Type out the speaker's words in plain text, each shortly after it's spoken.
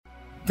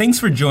Thanks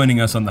for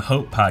joining us on the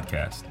Hope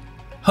Podcast.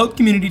 Hope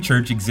Community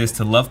Church exists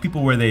to love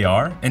people where they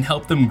are and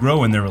help them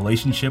grow in their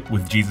relationship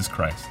with Jesus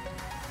Christ.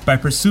 By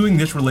pursuing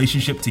this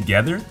relationship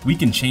together, we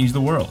can change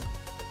the world.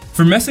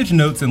 For message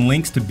notes and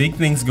links to big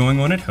things going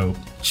on at Hope,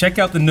 check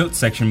out the notes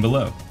section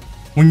below.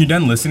 When you're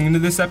done listening to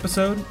this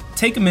episode,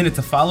 take a minute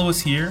to follow us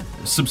here,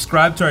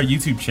 subscribe to our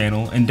YouTube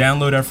channel, and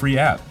download our free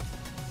app.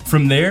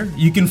 From there,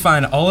 you can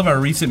find all of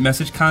our recent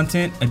message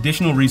content,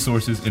 additional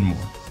resources, and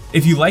more.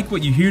 If you like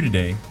what you hear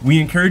today,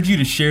 we encourage you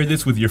to share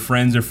this with your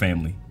friends or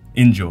family.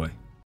 Enjoy.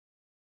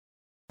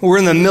 We're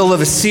in the middle of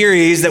a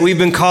series that we've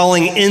been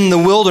calling In the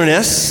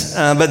Wilderness,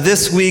 but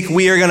this week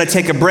we are going to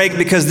take a break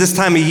because this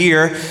time of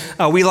year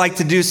we like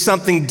to do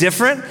something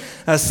different,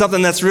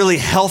 something that's really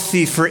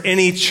healthy for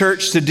any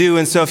church to do.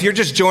 And so if you're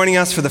just joining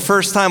us for the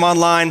first time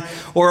online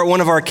or at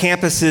one of our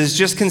campuses,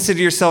 just consider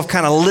yourself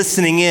kind of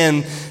listening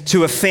in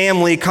to a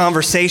family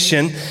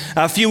conversation.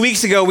 A few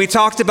weeks ago, we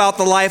talked about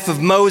the life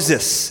of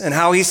Moses and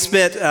how he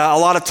spent a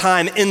lot of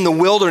time in the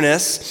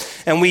wilderness.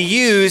 And we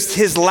used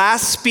his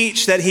last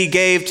speech that he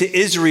gave to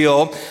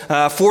Israel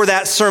for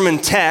that sermon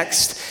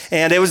text.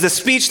 And it was the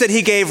speech that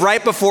he gave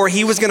right before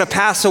he was going to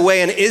pass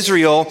away and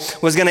Israel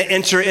was going to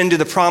enter into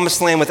the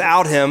promised land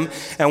without him.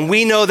 And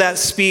we know that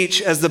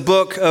speech as the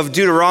book of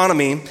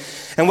Deuteronomy.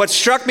 And what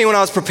struck me when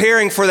I was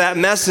preparing for that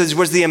message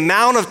was the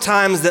amount of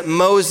times that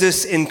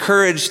Moses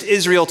encouraged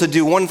Israel to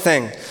do one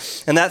thing.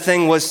 And that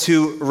thing was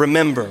to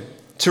remember,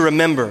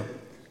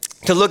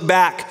 to look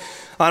back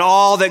on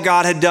all that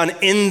God had done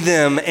in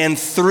them and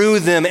through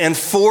them and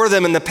for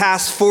them in the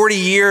past 40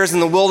 years in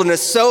the wilderness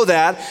so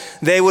that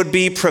they would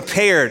be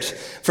prepared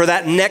for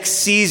that next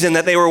season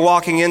that they were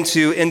walking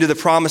into the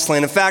promised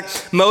land. In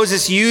fact,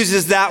 Moses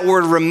uses that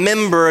word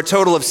remember a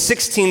total of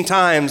 16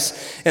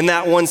 times in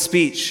that one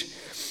speech.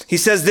 He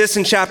says this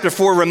in chapter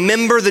 4,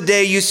 remember the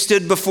day you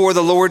stood before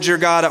the Lord your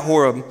God at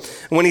Horeb,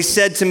 when he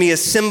said to me,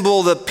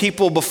 assemble the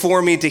people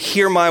before me to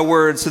hear my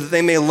words so that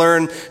they may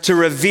learn to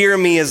revere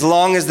me as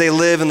long as they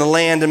live in the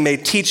land and may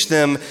teach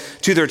them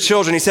to their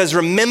children. He says,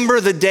 remember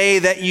the day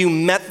that you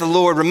met the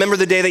Lord. Remember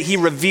the day that he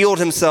revealed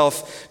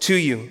himself to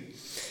you.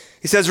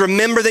 He says,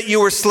 remember that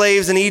you were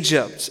slaves in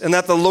Egypt and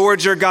that the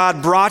Lord your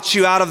God brought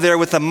you out of there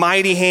with a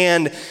mighty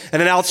hand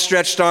and an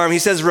outstretched arm. He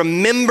says,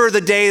 remember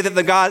the day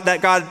that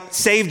God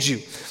saved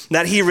you,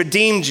 that he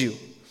redeemed you.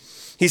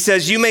 He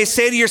says, you may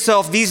say to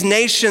yourself, these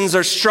nations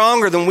are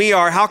stronger than we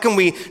are. How can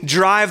we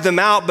drive them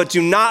out? But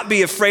do not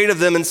be afraid of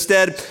them.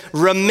 Instead,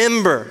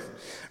 remember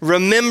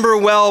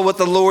well what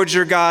the Lord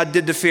your God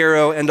did to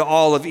Pharaoh and to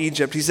all of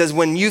Egypt. He says,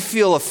 when you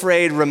feel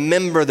afraid,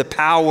 remember the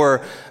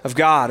power of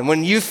God. And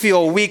when you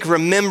feel weak,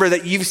 remember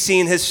that you've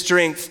seen his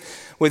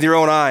strength with your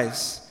own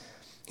eyes.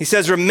 He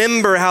says,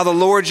 remember how the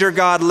Lord your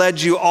God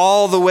led you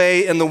all the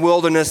way in the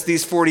wilderness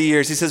these 40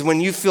 years. He says,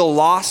 when you feel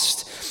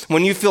lost,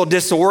 when you feel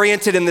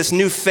disoriented in this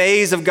new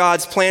phase of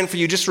God's plan for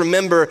you, just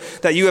remember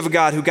that you have a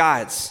God who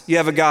guides. You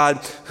have a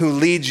God who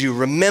leads you.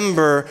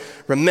 Remember.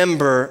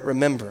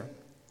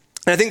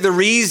 And I think the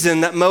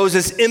reason that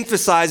Moses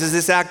emphasizes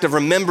this act of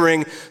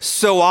remembering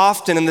so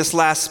often in this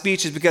last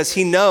speech is because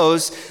he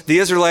knows the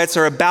Israelites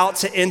are about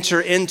to enter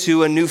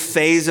into a new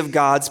phase of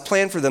God's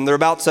plan for them. They're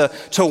about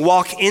to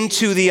walk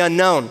into the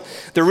unknown.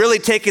 They're really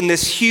taking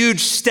this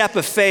huge step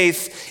of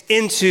faith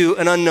into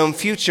an unknown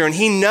future. And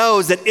he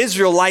knows that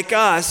Israel, like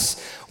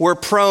us, were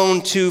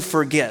prone to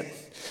forget.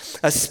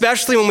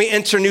 Especially when we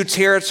enter new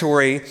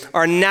territory,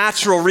 our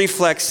natural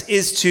reflex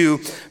is to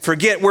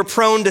forget. We're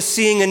prone to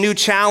seeing a new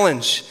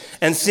challenge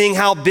and seeing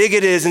how big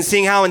it is and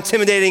seeing how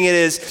intimidating it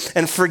is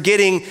and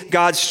forgetting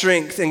God's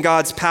strength and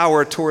God's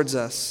power towards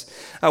us.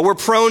 We're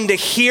prone to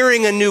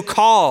hearing a new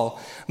call,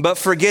 but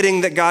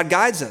forgetting that God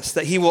guides us,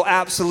 that he will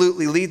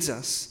absolutely lead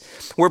us.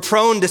 We're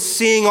prone to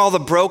seeing all the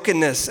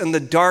brokenness and the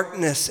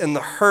darkness and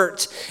the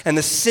hurt and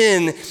the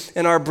sin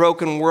in our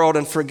broken world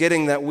and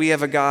forgetting that we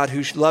have a God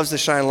who loves to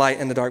shine light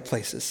in the dark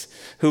places,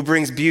 who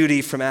brings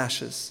beauty from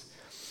ashes.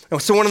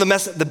 And so one of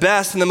the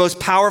best and the most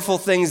powerful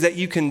things that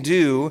you can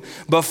do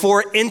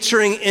before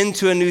entering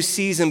into a new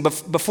season,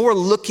 before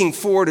looking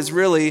forward, is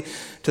really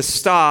to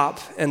stop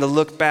and to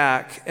look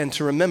back and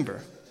to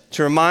remember,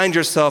 to remind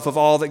yourself of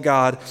all that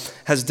God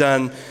has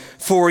done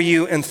for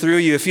you and through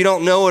you. If you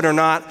don't know it or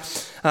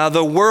not,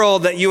 the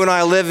world that you and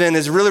I live in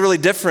is really, really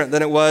different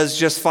than it was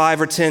just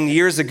 5 or 10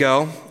 years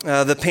ago.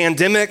 The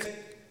pandemic,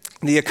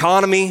 the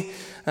economy,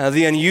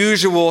 the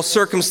unusual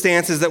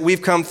circumstances that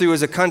we've come through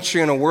as a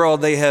country and a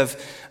world, they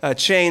have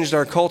changed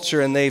our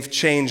culture and they've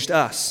changed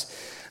us.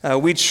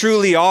 We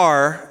truly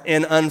are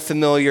in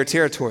unfamiliar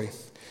territory.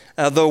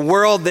 The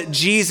world that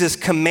Jesus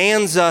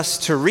commands us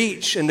to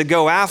reach and to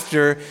go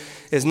after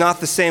is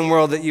not the same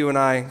world that you and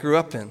I grew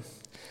up in.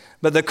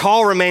 But the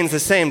call remains the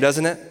same,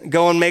 doesn't it?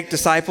 Go and make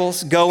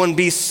disciples. Go and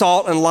be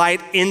salt and light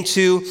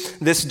into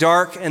this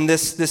dark and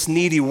this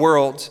needy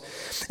world.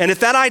 And if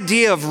that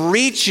idea of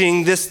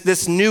reaching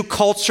this new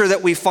culture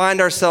that we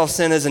find ourselves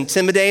in is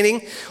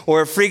intimidating,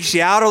 or it freaks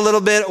you out a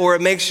little bit, or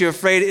it makes you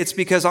afraid, it's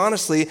because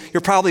honestly,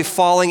 you're probably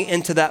falling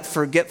into that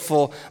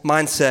forgetful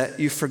mindset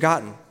you've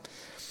forgotten.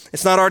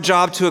 It's not our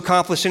job to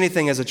accomplish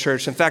anything as a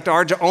church. In fact,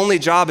 our only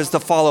job is to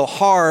follow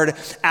hard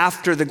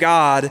after the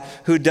God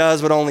who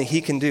does what only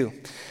he can do.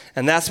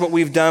 And that's what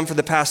we've done for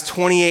the past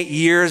 28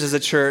 years as a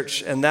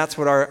church, and that's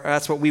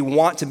what we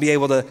want to be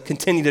able to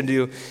continue to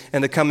do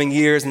in the coming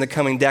years and the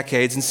coming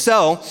decades. And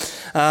so,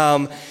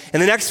 in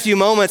the next few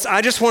moments,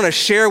 I just want to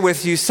share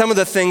with you some of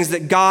the things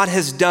that God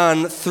has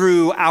done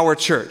through our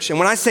church. And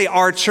when I say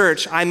our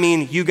church, I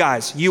mean you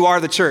guys. You are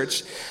the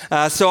church.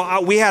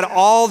 So we had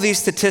all these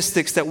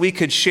statistics that we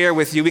could share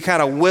with you. We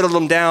kind of whittled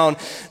them down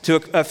to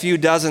a few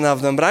dozen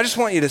of them. But I just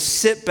want you to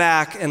sit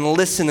back and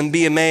listen and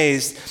be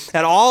amazed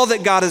at all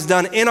that God has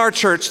done in our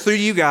church through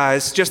you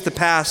guys just the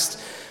past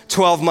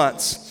 12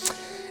 months.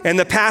 In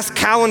the past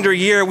calendar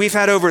year, we've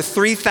had over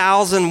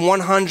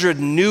 3,100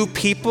 new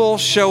people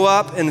show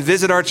up and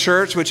visit our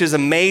church, which is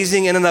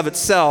amazing in and of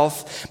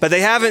itself. But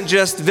they haven't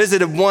just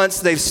visited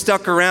once, they've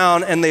stuck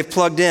around and they've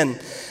plugged in.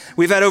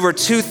 We've had over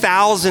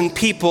 2,000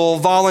 people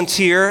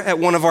volunteer at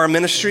one of our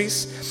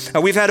ministries.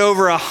 We've had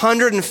over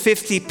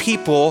 150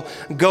 people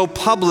go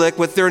public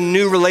with their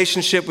new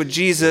relationship with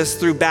Jesus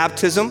through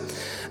baptism.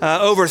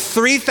 Over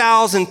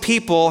 3,000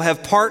 people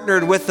have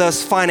partnered with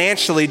us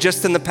financially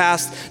just in the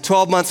past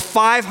 12 months.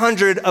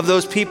 500 of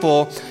those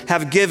people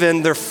have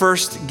given their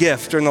first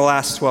gift during the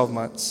last 12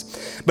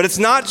 months. But it's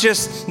not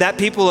just that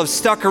people have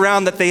stuck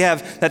around, that they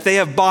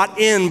have bought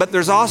in, but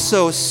there's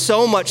also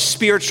so much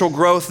spiritual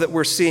growth that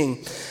we're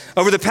seeing.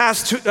 Over the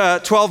past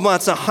 12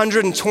 months,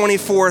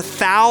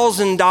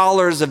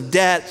 $124,000 of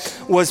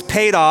debt was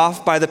paid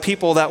off by the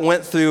people that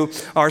went through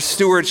our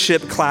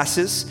stewardship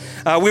classes.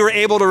 We were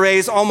able to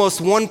raise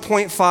almost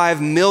 $1.5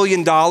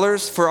 million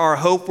for our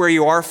Hope Where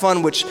You Are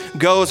fund, which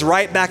goes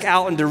right back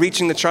out into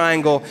reaching the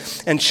triangle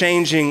and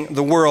changing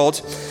the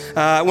world.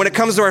 When it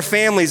comes to our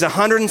families,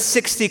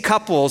 160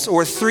 couples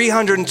or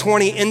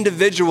 320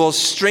 individuals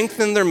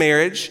strengthened their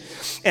marriage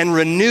and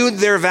renewed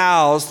their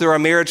vows through our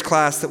marriage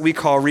class that we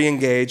call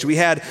Reengage. We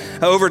had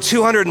over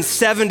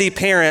 270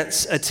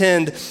 parents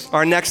attend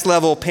our Next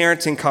Level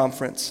Parenting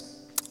Conference.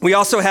 We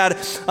also had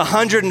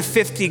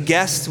 150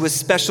 guests with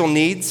special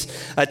needs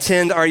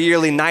attend our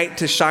yearly Night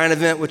to Shine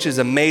event, which is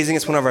amazing.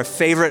 It's one of our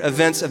favorite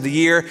events of the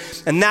year.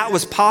 And that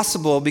was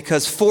possible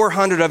because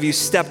 400 of you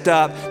stepped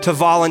up to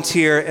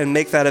volunteer and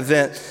make that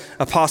event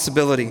a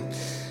possibility.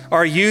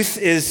 Our youth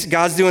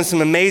God's doing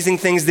some amazing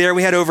things there.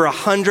 We had over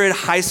 100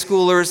 high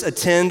schoolers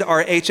attend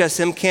our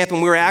HSM camp,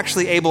 and we were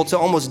actually able to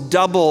almost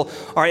double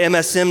our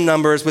MSM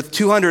numbers with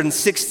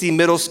 260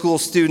 middle school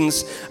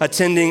students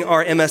attending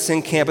our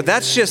MSM camp. But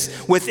that's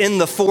just within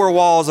the four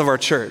walls of our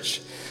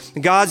church.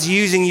 God's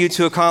using you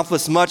to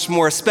accomplish much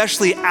more,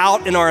 especially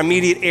out in our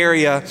immediate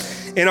area,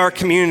 in our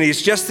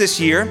communities. Just this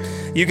year,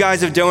 you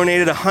guys have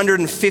donated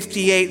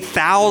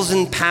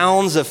 158,000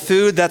 pounds of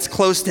food. That's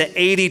close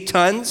to 80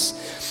 tons.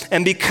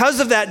 And because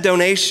of that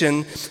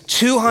donation,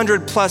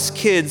 200 plus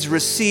kids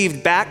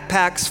received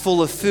backpacks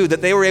full of food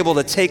that they were able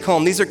to take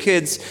home. These are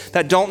kids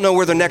that don't know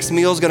where their next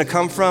meal is going to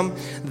come from.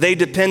 They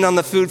depend on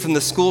the food from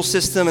the school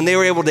system, and they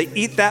were able to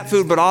eat that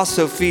food, but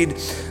also feed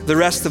the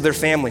rest of their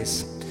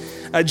families.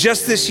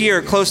 Just this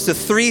year, close to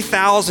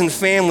 3,000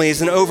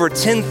 families and over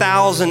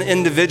 10,000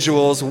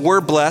 individuals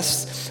were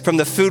blessed from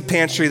the food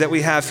pantry that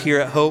we have here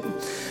at Hope.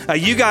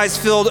 You guys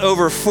filled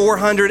over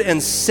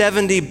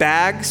 470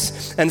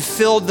 bags and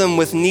filled them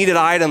with needed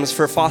items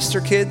for foster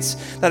kids.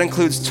 That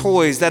includes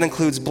toys, that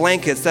includes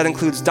blankets, that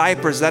includes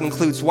diapers, that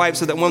includes wipes,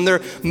 so that when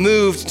they're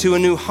moved to a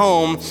new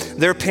home,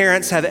 their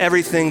parents have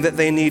everything that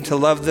they need to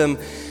love them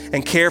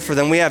and care for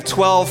them. We have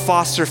 12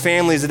 foster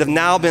families that have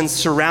now been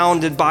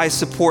surrounded by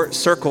support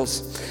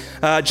circles.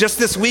 Just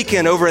this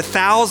weekend, over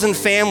 1,000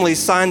 families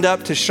signed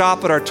up to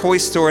shop at our toy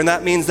store, and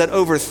that means that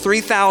over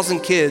 3,000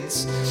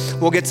 kids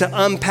will get to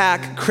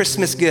unpack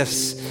Christmas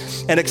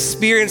gifts and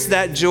experience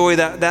that joy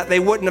that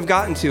they wouldn't have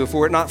gotten to if it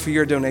were not for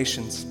your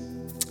donations.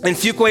 In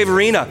Fuquay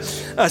Varina,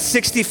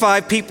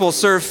 65 people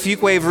serve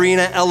Fuquay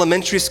Varina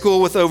Elementary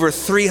School with over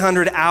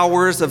 300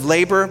 hours of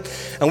labor.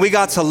 And we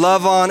got to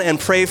love on and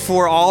pray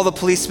for all the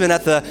policemen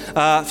at the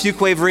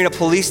Fuquay Varina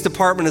Police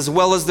Department, as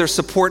well as their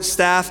support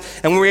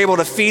staff. And we were able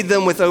to feed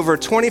them with over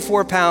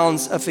 24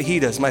 pounds of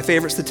fajitas, my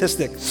favorite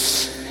statistic.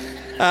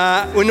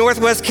 In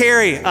Northwest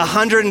Cary,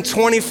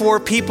 124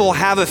 people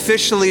have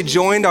officially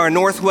joined our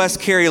Northwest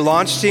Cary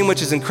launch team,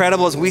 which is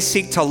incredible as we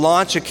seek to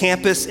launch a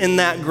campus in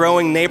that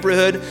growing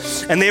neighborhood.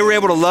 And they were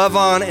able to love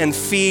on and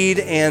feed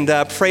and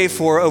pray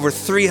for over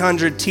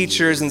 300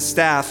 teachers and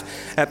staff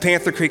at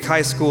Panther Creek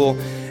High School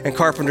and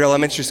Carpenter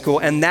Elementary School.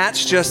 And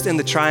that's just in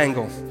the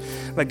Triangle.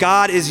 But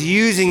God is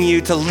using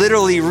you to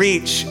literally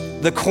reach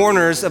the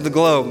corners of the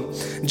globe.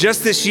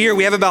 Just this year,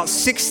 we have about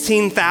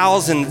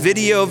 16,000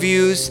 video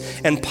views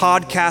and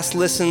podcast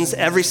listens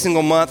every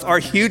single month. Our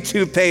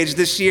YouTube page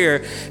this year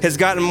has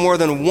gotten more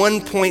than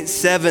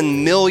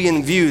 1.7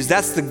 million views.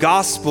 That's the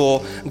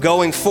gospel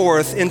going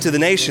forth into the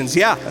nations.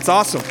 Yeah, that's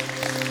awesome.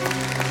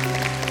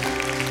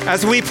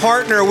 As we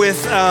partner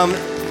with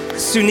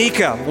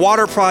Sunica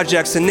water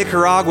projects in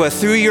Nicaragua,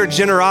 through your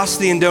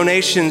generosity and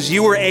donations,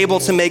 you were able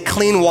to make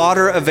clean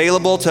water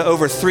available to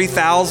over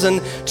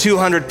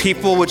 3,200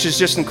 people, which is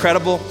just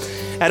incredible.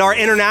 At our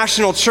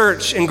international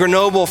church in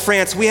Grenoble,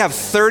 France, we have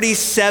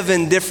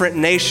 37 different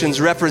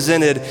nations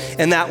represented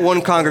in that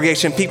one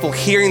congregation, people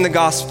hearing the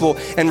gospel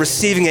and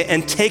receiving it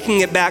and taking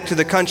it back to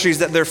the countries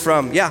that they're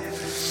from. Yeah.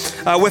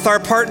 With our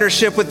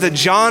partnership with the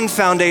John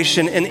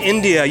Foundation in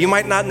India, you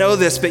might not know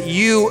this, but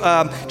you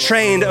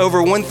trained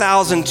over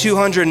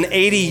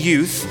 1,280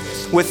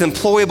 youth with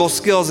employable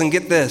skills, and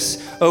get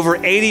this, over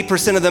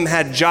 80% of them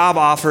had job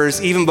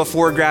offers even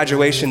before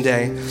graduation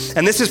day.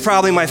 And this is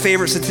probably my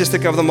favorite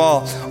statistic of them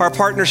all, our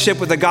partnership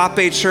with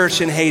Agape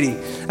Church in Haiti.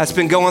 That's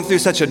been going through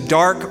such a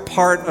dark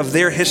part of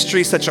their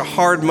history, such a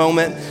hard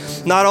moment.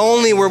 Not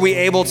only were we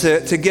able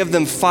to give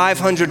them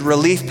 500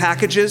 relief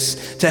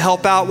packages to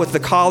help out with the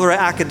cholera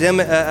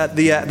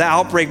the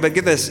outbreak, but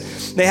get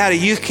this, they had a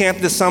youth camp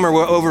this summer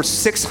where over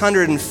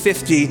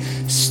 650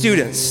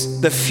 students,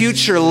 the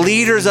future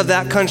leaders of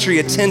that country,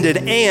 attended,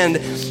 and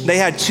they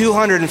had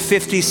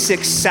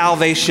 256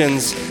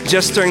 salvations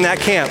just during that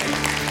camp.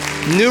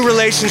 New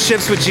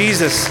relationships with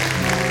Jesus.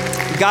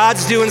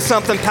 God's doing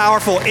something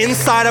powerful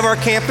inside of our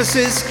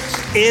campuses,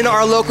 in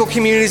our local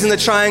communities in the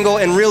Triangle,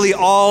 and really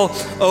all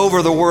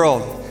over the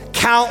world.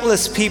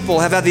 Countless people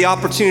have had the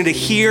opportunity to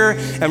hear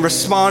and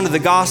respond to the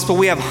gospel.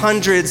 We have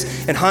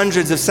hundreds and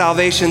hundreds of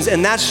salvations,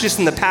 and that's just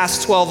in the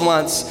past 12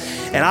 months.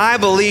 And I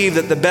believe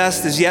that the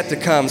best is yet to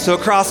come. So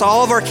across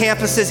all of our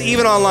campuses,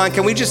 even online,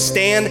 can we just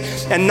stand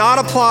and not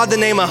applaud the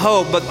name of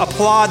Hope, but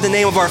applaud the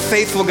name of our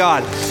faithful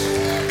God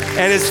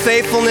and his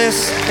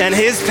faithfulness and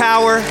his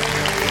power.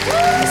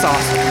 That's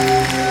awesome.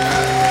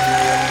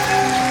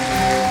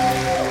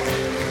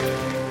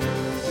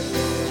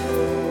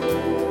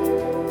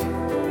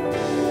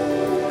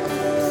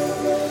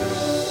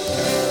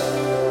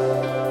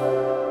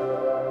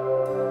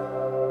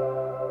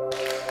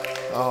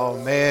 Oh,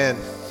 man.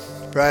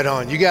 Right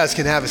on. You guys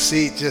can have a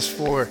seat just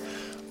for,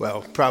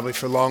 well, probably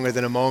for longer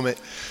than a moment.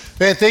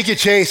 Man, thank you,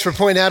 Chase, for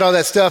pointing out all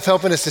that stuff,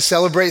 helping us to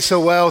celebrate so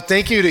well.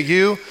 Thank you to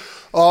you,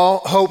 all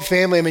Hope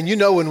family. I mean, you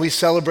know, when we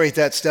celebrate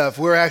that stuff,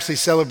 we're actually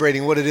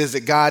celebrating what it is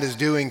that God is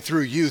doing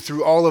through you,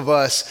 through all of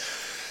us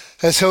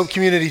as Hope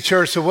Community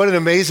Church. So what an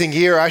amazing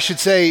year. I should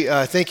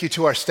say thank you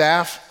to our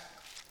staff,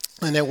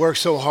 and they work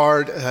so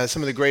hard,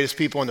 some of the greatest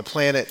people on the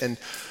planet, and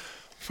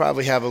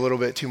probably have a little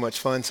bit too much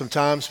fun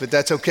sometimes, but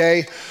that's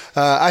okay.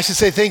 I should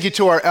say thank you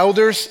to our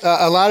elders.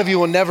 A lot of you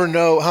will never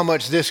know how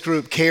much this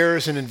group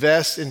cares and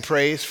invests in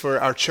praise for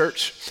our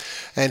church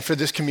and for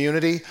this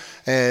community,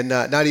 and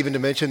not even to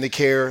mention the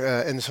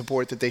care and the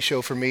support that they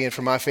show for me and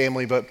for my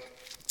family, but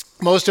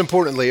most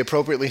importantly,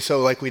 appropriately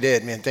so, like we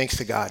did, man, thanks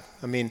to God.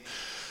 I mean,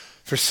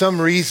 for some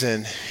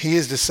reason, he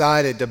has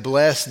decided to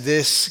bless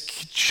this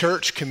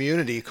church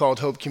community called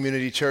Hope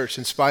Community Church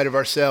in spite of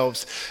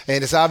ourselves.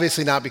 And it's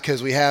obviously not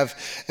because we have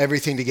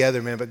everything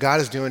together, man, but God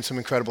is doing some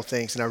incredible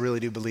things. And I really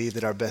do believe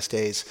that our best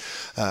days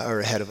are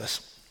ahead of us.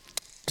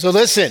 So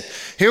listen,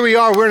 here we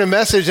are. We're in a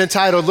message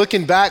entitled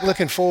Looking Back,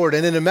 Looking Forward.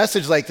 And in a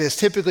message like this,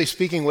 typically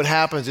speaking, what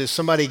happens is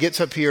somebody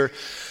gets up here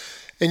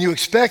and you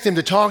expect them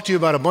to talk to you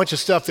about a bunch of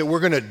stuff that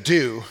we're going to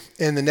do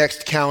in the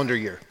next calendar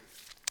year.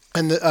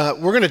 And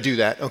we're going to do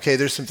that. Okay,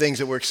 there's some things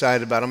that we're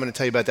excited about. I'm going to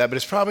tell you about that, but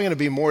it's probably going to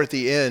be more at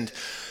the end,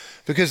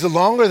 because the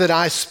longer that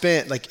I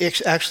spent, like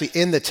actually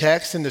in the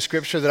text, in the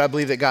scripture that I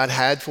believe that God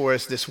had for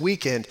us this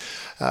weekend,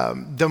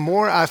 the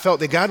more I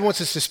felt that God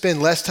wants us to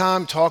spend less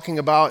time talking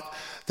about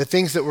the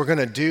things that we're going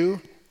to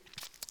do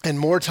and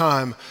more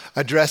time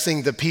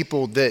addressing the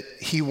people that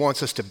he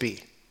wants us to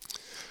be.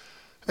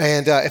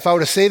 And if I were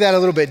to say that a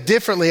little bit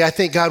differently, I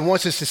think God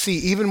wants us to see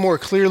even more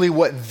clearly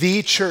what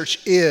the church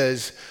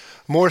is,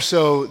 more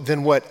so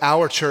than what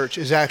our church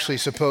is actually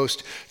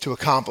supposed to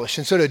accomplish.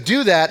 And so to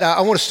do that, I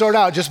want to start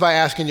out just by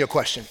asking you a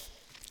question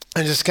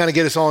and just kind of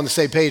get us all on the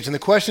same page. And the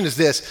question is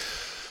this: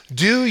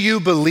 do you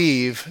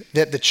believe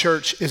that the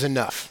church is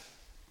enough?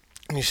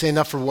 And you say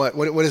enough for what?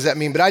 What does that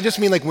mean? But I just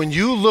mean, like, when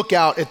you look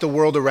out at the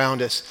world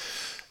around us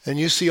and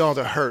you see all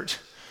the hurt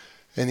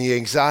and the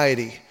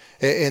anxiety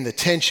and the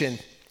tension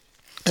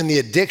and the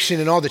addiction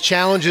and all the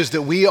challenges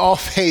that we all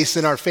face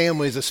in our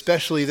families,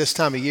 especially this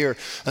time of year,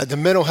 the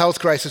mental health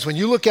crisis, when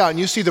you look out and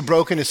you see the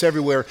brokenness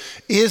everywhere,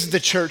 is the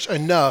church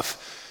enough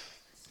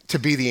to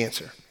be the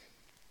answer?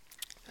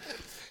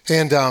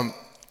 And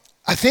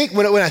I think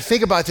when I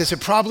think about this,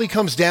 it probably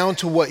comes down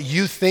to what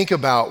you think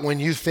about when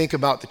you think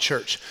about the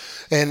church.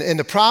 And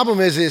the problem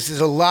is there's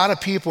a lot of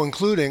people,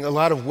 including a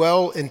lot of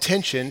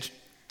well-intentioned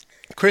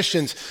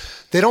Christians,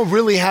 they don't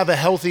really have a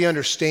healthy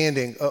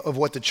understanding of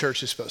what the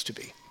church is supposed to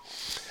be.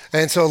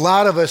 And so a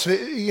lot of us,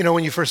 you know,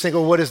 when you first think,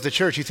 well, what is the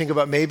church? You think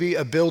about maybe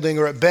a building,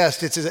 or at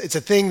best, it's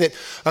a thing that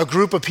a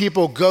group of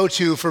people go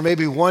to for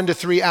maybe 1 to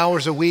 3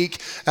 hours a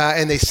week,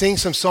 and they sing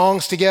some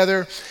songs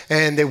together,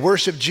 and they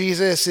worship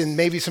Jesus, and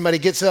maybe somebody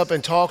gets up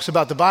and talks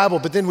about the Bible,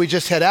 but then we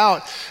just head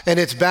out, and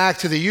it's back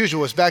to the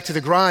usual. It's back to the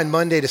grind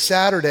Monday to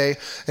Saturday,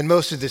 and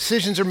most of the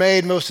decisions are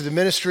made, most of the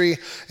ministry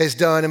is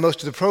done, and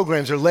most of the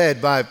programs are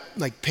led by,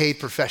 like,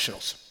 paid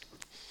professionals.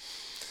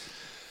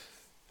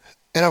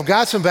 And I've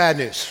got some bad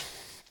news.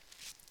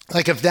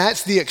 Like, if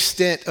that's the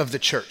extent of the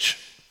church,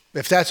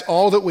 if that's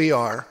all that we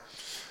are,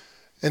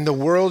 and the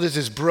world is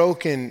as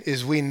broken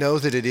as we know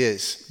that it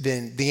is,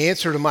 then the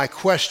answer to my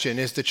question,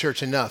 is the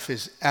church enough,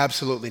 is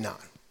absolutely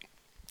not.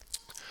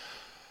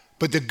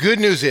 But the good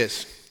news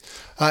is,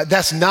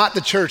 that's not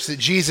the church that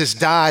Jesus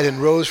died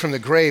and rose from the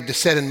grave to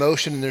set in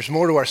motion, and there's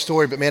more to our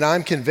story. But man,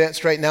 I'm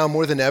convinced right now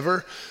more than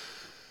ever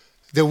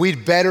that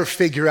we'd better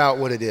figure out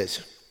what it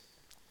is.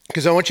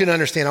 Because I want you to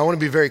understand, I want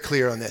to be very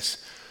clear on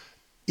this.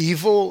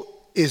 Evil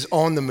is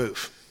on the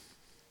move.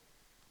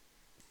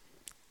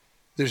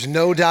 There's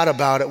no doubt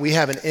about it. We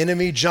have an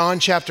enemy. John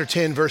chapter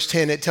 10, verse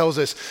 10, it tells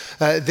us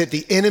that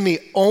the enemy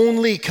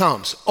only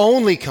comes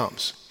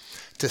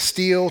to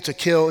steal, to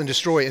kill, and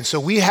destroy. And so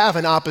we have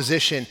an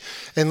opposition.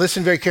 And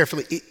listen very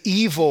carefully.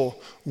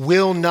 Evil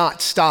will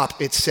not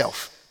stop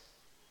itself.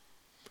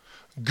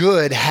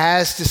 Good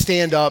has to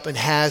stand up and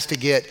has to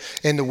get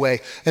in the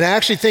way. And I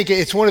actually think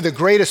it's one of the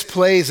greatest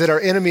plays that our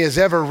enemy has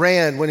ever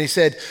ran when he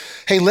said,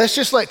 hey, let's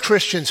just let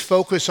Christians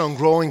focus on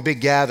growing big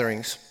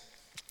gatherings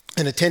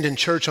and attending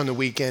church on the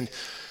weekend,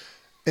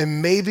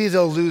 and maybe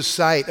they'll lose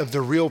sight of the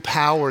real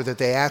power that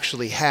they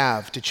actually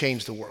have to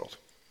change the world.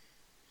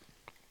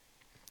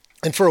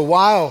 And for a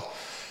while,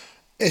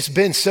 it's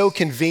been so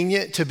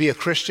convenient to be a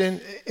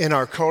Christian in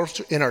our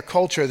culture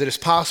that it's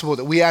possible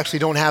that we actually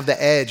don't have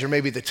the edge or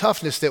maybe the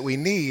toughness that we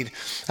need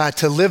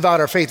to live out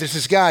our faith. There's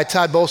this guy,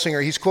 Todd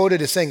Bolsinger, he's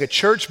quoted as saying, a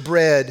church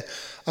bred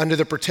under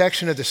the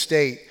protection of the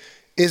state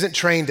isn't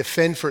trained to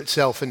fend for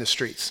itself in the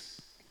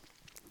streets.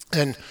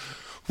 And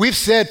we've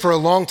said for a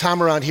long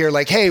time around here,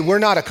 like, hey, we're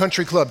not a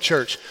country club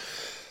church.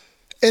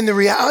 And the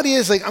reality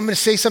is, like, I'm going to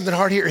say something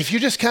hard here. If you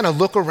just kind of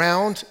look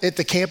around at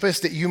the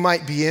campus that you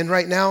might be in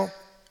right now,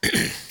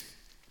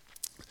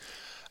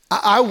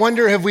 I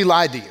wonder, have we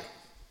lied to you?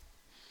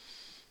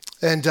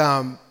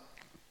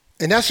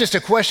 And that's just a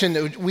question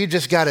that we've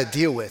just got to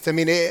deal with. I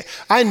mean,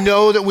 I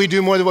know that we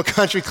do more than what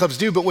country clubs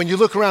do, but when you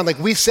look around, like,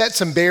 we set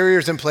some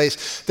barriers in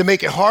place to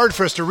make it hard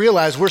for us to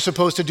realize we're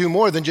supposed to do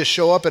more than just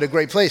show up at a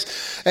great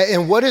place.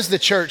 And what is the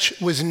church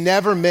was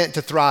never meant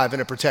to thrive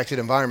in a protected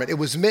environment. It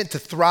was meant to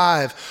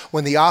thrive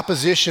when the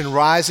opposition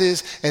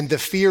rises and the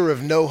fear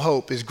of no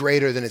hope is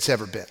greater than it's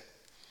ever been.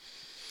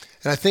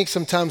 And I think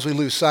sometimes we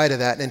lose sight of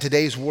that. And in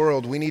today's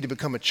world, we need to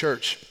become a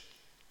church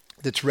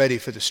that's ready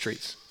for the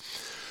streets.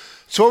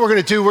 So what we're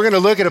going to do, we're going to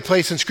look at a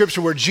place in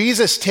Scripture where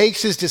Jesus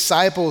takes his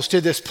disciples to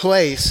this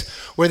place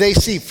where they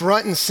see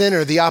front and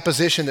center the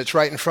opposition that's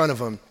right in front of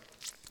them.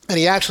 And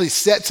he actually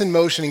sets in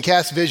motion and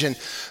casts vision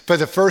for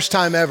the first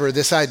time ever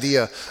this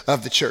idea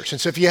of the church.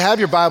 And so if you have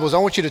your Bibles, I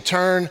want you to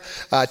turn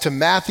to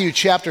Matthew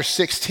chapter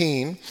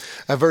 16,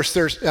 verse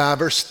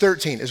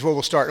 13 is where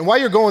we'll start. And while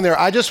you're going there,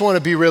 I just want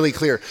to be really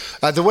clear.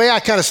 The way I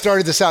kind of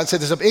started this out and set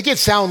this up, it could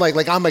sound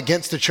like I'm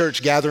against the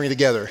church gathering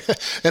together.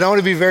 And I want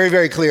to be very,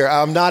 very clear.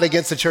 I'm not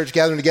against the church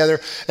gathering together.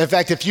 In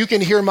fact, if you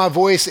can hear my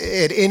voice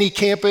at any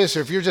campus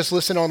or if you're just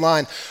listening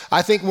online,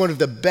 I think one of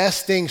the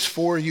best things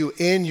for you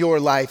in your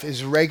life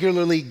is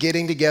regularly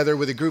getting together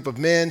with a group of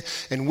men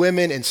and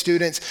women and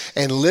students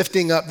and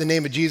lifting up the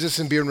name of Jesus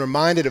and being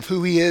reminded of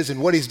who he is and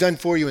what he's done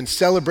for you and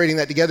celebrating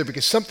that together,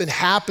 because something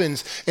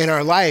happens in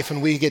our life when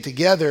we get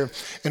together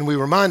and we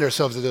remind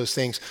ourselves of those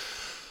things.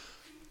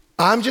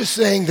 I'm just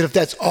saying that if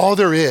that's all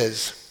there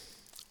is,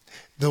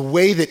 the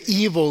way that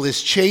evil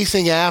is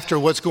chasing after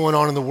what's going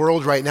on in the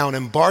world right now and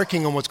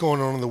embarking on what's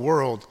going on in the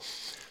world,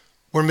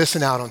 we're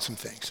missing out on some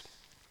things.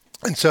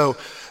 And so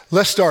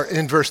let's start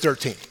in verse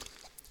 13.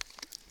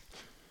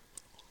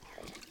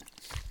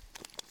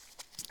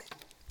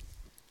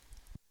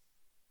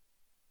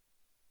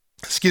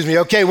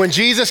 Okay, when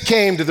Jesus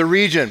came to the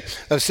region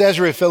of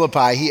Caesarea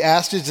Philippi, he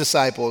asked his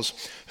disciples,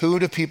 who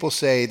do people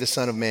say the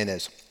Son of Man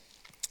is?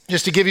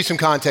 Just to give you some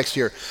context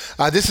here,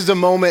 this is a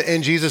moment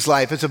in Jesus'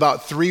 life. It's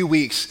about 3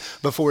 weeks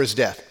before his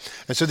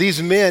death. And so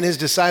these men, his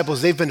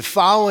disciples, they've been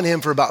following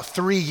him for about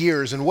 3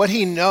 years. And what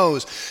he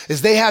knows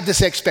is they have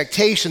this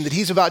expectation that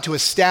he's about to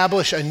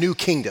establish a new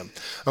kingdom.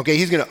 Okay,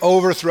 he's going to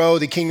overthrow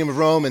the kingdom of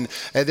Rome and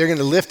they're going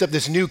to lift up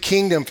this new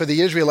kingdom for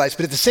the Israelites.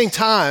 But at the same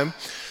time,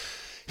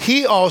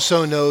 he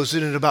also knows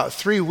that in about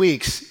 3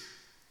 weeks,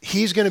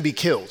 he's going to be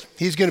killed.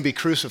 He's going to be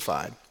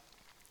crucified.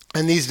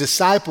 And these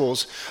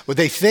disciples, well,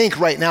 they think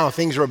right now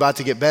things are about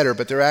to get better,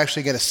 but they're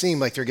actually going to seem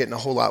like they're getting a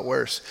whole lot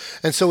worse.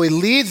 And so he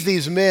leads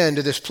these men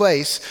to this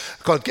place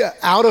called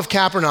out of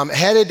Capernaum,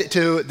 headed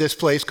to this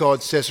place called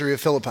Caesarea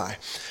Philippi.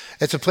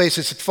 It's a place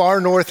that's far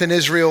north in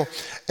Israel.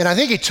 And I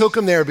think he took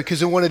them there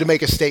because he wanted to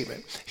make a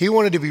statement. He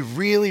wanted to be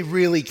really,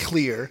 really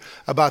clear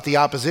about the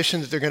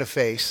opposition that they're going to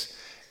face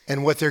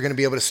and what they're going to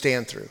be able to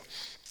stand through.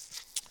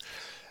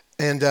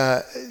 And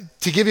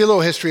to give you a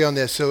little history on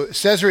this, so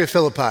Caesarea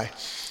Philippi,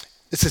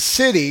 it's a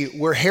city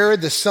where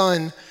Herod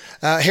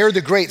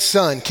the Great's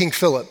son, King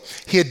Philip,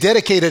 he had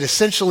dedicated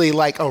essentially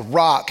like a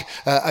rock,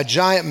 a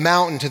giant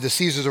mountain to the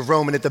Caesars of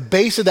Rome. And at the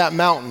base of that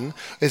mountain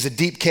is a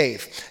deep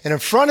cave. And in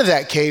front of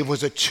that cave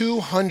was a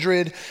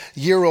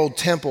 200-year-old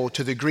temple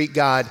to the Greek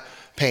god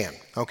Pan.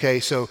 Okay,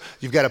 so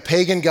you've got a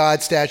pagan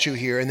god statue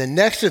here. And then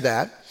next to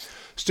that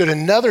stood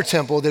another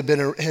temple that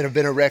had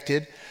been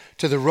erected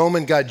to the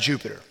Roman god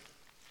Jupiter.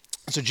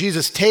 So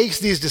Jesus takes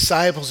these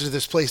disciples to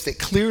this place that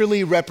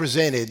clearly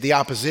represented the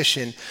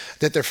opposition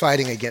that they're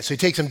fighting against. So he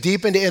takes them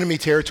deep into enemy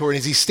territory,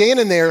 and as he's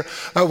standing there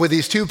with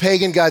these two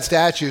pagan god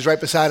statues right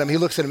beside him, he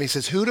looks at them, he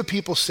says, "Who do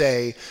people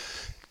say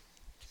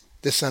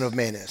the Son of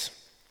Man is?"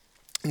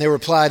 And they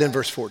replied in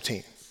verse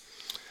 14.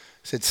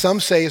 He said, "Some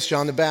say it's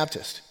John the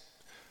Baptist.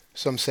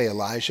 Some say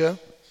Elijah.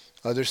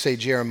 Others say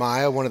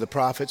Jeremiah, one of the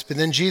prophets." But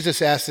then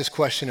Jesus asked this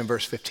question in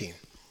verse 15.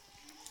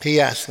 He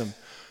asked them,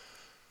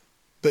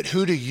 "But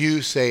who do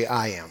you say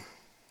I am?"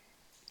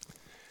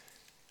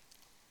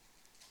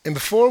 And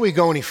before we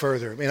go any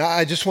further,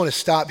 I just want to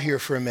stop here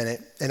for a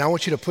minute, and I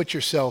want you to put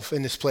yourself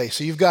in this place.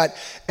 So you've got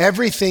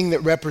everything that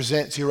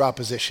represents your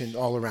opposition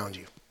all around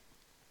you.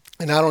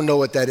 And I don't know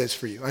what that is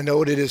for you. I know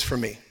what it is for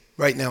me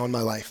right now in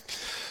my life.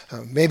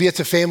 Maybe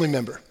it's a family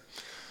member.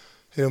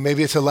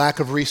 Maybe it's a lack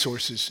of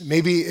resources.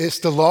 Maybe it's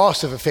the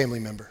loss of a family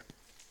member.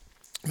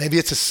 Maybe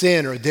it's a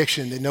sin or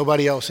addiction that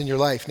nobody else in your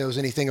life knows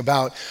anything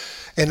about.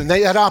 And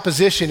that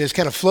opposition is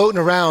kind of floating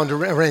around,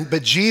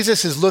 but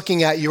Jesus is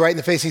looking at you right in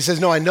the face. He says,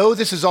 "No, I know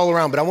this is all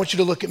around, but I want you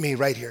to look at me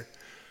right here.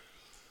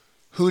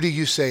 Who do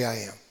you say I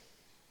am?"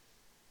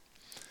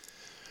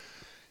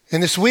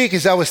 And this week,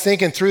 as I was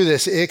thinking through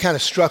this, it kind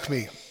of struck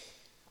me.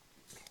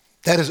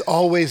 That is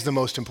always the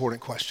most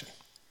important question.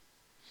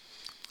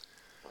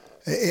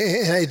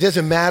 And it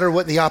doesn't matter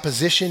what the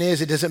opposition is.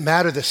 It doesn't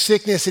matter the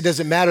sickness. It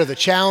doesn't matter the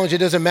challenge. It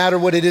doesn't matter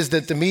what it is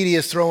that the media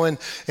is throwing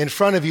in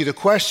front of you. The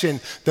question,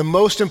 the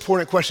most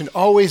important question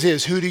always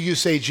is, who do you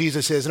say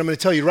Jesus is? And I'm going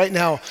to tell you right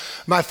now,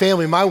 my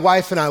family, my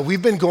wife and I,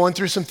 we've been going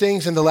through some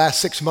things in the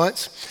last 6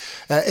 months.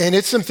 And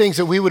it's some things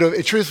that we would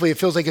have, truthfully, it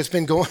feels like it's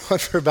been going on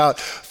for about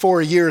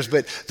 4 years,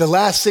 but the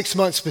last 6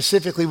 months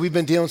specifically, we've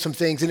been dealing with some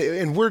things,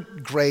 and we're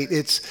great.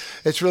 It's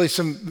really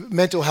some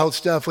mental health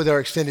stuff with our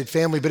extended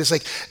family, but it's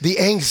like the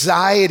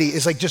anxiety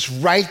is like just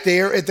right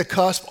there at the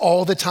cusp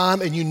all the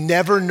time, and you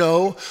never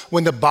know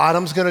when the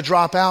bottom's gonna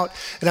drop out.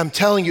 And I'm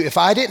telling you, if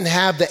I didn't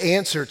have the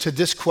answer to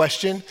this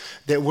question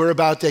that we're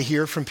about to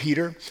hear from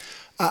Peter,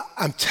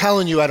 I'm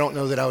telling you, I don't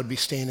know that I would be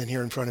standing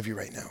here in front of you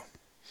right now.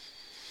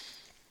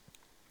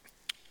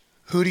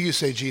 Who do you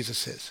say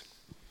Jesus is?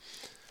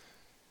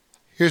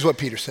 Here's what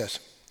Peter says.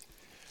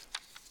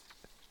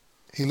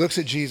 He looks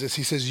at Jesus.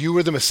 He says, "You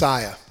are the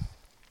Messiah,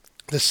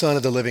 the Son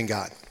of the living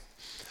God."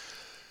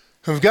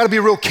 And we've got to be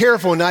real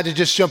careful not to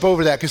just jump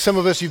over that, because some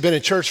of us, you've been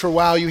in church for a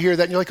while, you hear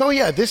that, and you're like, "Oh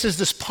yeah, this is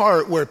this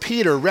part where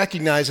Peter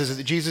recognizes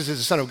that Jesus is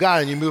the Son of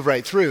God," and you move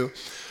right through.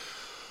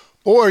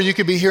 Or you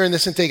could be hearing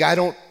this and think, "I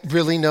don't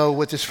really know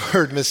what this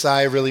word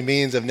Messiah really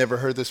means. I've never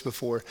heard this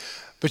before."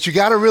 But you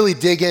got to really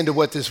dig into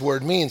what this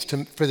word means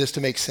for this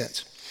to make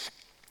sense.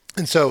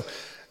 And so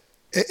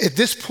at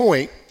this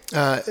point,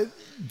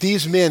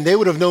 these men, they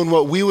would have known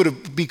what we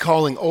would be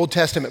calling Old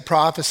Testament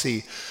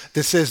prophecy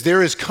that says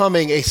there is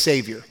coming a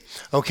Savior,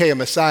 a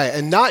Messiah.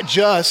 And not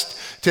just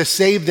to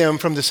save them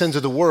from the sins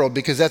of the world,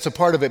 because that's a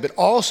part of it, but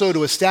also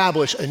to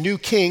establish a new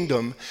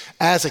kingdom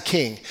as a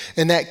king.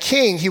 And that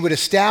king, he would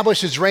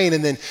establish his reign,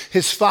 and then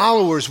his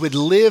followers would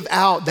live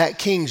out that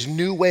king's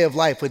new way of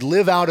life, would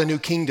live out a new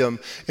kingdom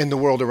in the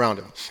world around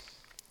him.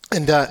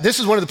 And this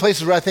is one of the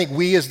places where I think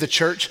we as the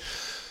church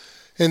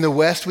in the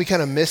West, we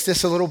kind of miss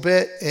this a little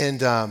bit.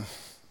 And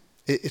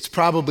it's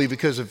probably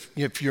because of,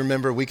 if you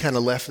remember, we kind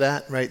of left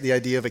that, right? The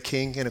idea of a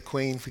king and a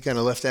queen, we kind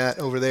of left that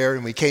over there,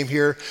 and we came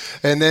here.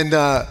 And then,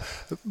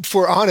 if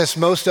we're honest,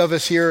 most of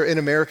us here in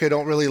America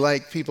don't really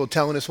like people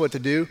telling us what to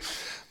do.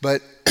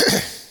 But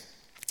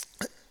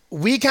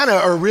we kind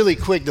of are really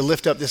quick to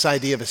lift up this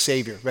idea of a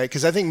savior, right?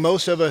 Because I think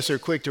most of us are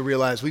quick to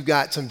realize we've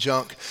got some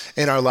junk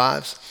in our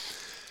lives.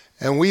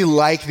 And we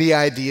like the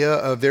idea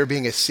of there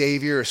being a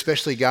savior,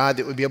 especially God,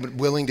 that would be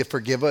willing to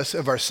forgive us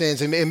of our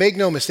sins. And make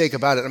no mistake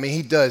about it. I mean,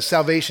 he does.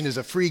 Salvation is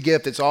a free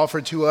gift that's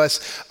offered to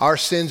us. Our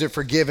sins are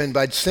forgiven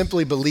by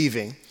simply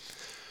believing.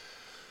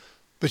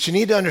 But you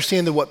need to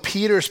understand that what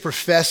Peter's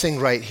professing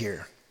right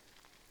here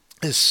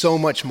is so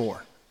much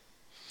more.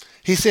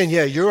 He's saying,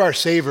 yeah, you're our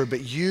savior,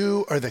 but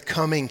you are the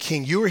coming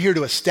king. You are here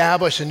to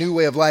establish a new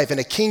way of life and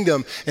a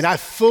kingdom, and I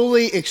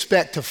fully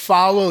expect to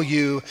follow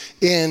you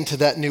into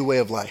that new way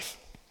of life.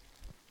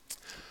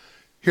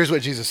 Here's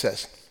what Jesus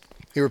says.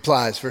 He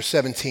replies, verse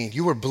 17,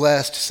 "You are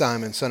blessed,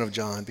 Simon, son of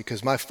John,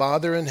 because my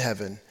Father in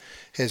heaven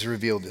has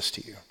revealed this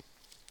to you.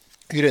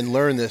 You didn't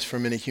learn this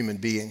from any human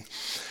being."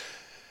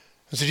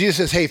 And so Jesus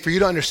says, hey, for you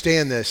to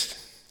understand this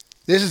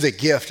is a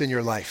gift in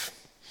your life.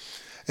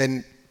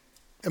 And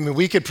I mean,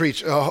 we could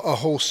preach a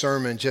whole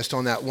sermon just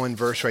on that one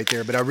verse right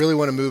there, but I really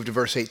want to move to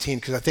verse 18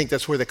 because I think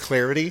that's where the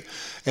clarity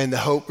and the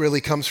hope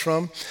really comes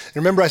from. And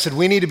remember, I said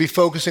we need to be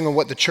focusing on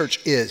what the church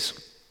is.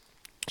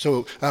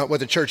 So what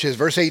the church is,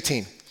 verse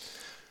 18.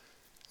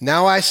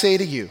 "Now I say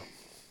to you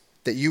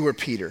that you are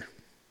Peter,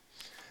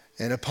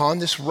 and upon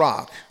this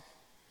rock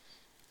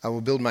I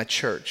will build my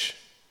church,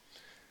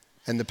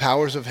 and the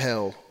powers of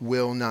hell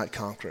will not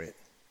conquer it."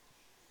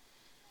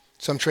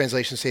 Some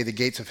translations say the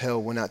gates of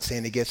hell will not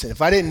stand against it.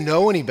 If I didn't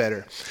know any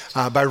better,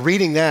 by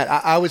reading that,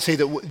 I would say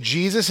that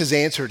Jesus'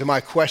 answer to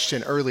my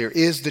question earlier,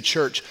 is the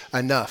church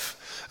enough?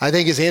 I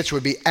think his answer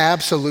would be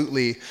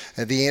absolutely,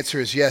 and the answer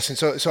is yes. And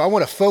so I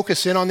want to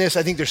focus in on this.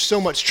 I think there's so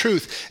much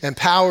truth and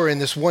power in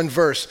this one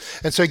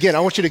verse. And so again, I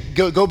want you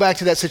to go back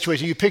to that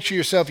situation. You picture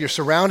yourself, you're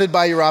surrounded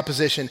by your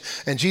opposition,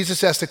 and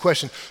Jesus asks the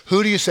question,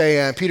 who do you say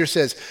I am? Peter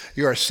says,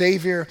 you're our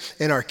Savior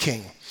and our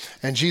King.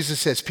 And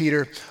Jesus says,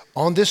 Peter,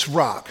 on this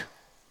rock,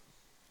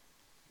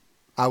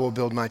 I will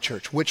build my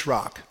church. Which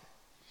rock?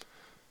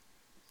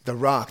 The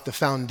rock, the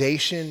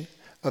foundation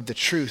of the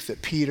truth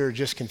that Peter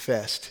just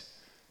confessed.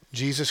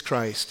 Jesus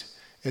Christ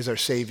is our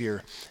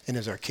Savior and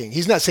is our King.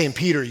 He's not saying,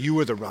 Peter, you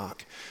are the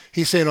rock.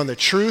 He's saying, on the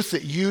truth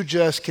that you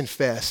just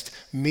confessed,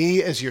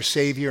 me as your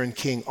Savior and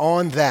King,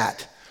 on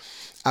that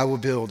I will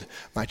build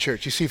my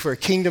church. You see, for a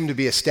kingdom to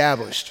be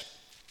established,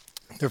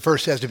 there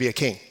first has to be a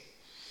king.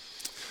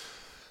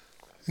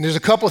 And there's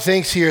a couple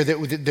things here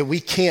that we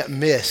can't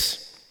miss.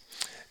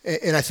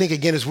 And I think,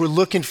 again, as we're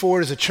looking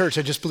forward as a church,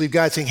 I just believe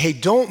God's saying, hey,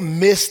 don't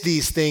miss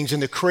these things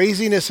in the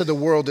craziness of the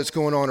world that's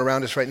going on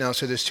around us right now.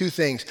 So there's two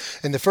things.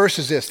 And the first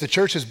is this: the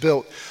church is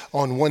built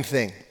on one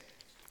thing,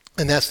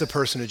 and that's the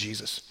person of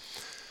Jesus.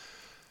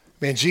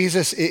 Man,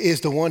 Jesus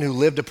is the one who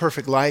lived a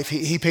perfect life.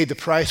 He paid the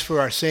price for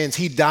our sins.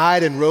 He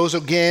died and rose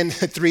again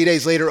 3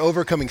 days later,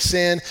 overcoming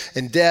sin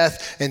and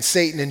death and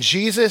Satan. And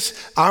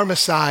Jesus, our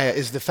Messiah,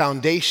 is the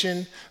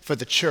foundation for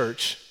the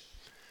church,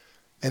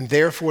 and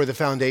therefore the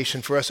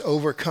foundation for us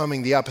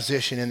overcoming the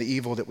opposition and the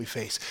evil that we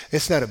face.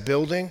 It's not a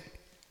building.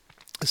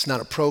 It's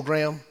not a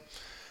program.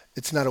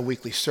 It's not a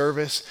weekly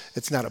service.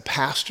 It's not a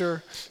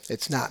pastor.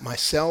 It's not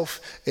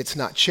myself. It's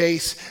not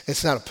Chase.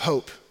 It's not a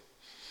pope.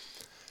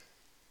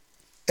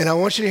 And I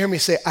want you to hear me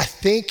say, I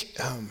think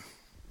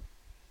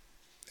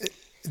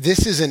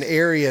this is an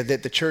area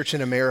that the church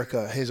in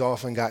America has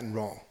often gotten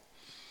wrong.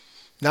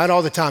 Not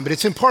all the time, but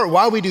it's in part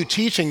why we do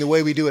teaching the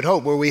way we do at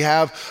Hope, where we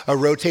have a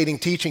rotating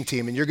teaching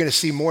team, and you're going to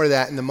see more of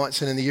that in the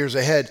months and in the years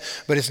ahead.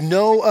 But it's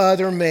no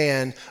other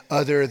man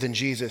other than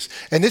Jesus.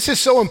 And this is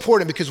so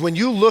important because when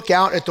you look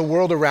out at the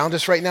world around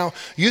us right now,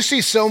 you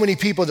see so many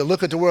people that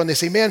look at the world and they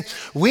say, man,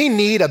 we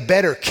need a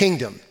better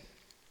kingdom.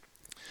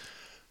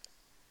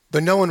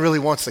 But no one really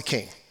wants the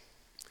king.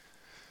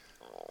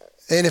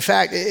 And in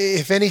fact,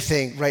 if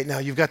anything, right now,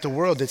 you've got the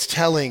world that's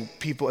telling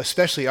people,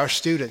 especially our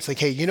students, like,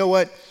 hey, you know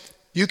what?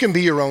 You can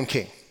be your own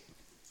king.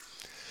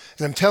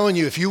 And I'm telling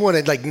you, if you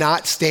want to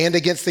not stand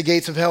against the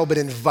gates of hell, but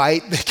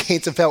invite the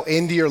gates of hell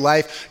into your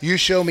life, you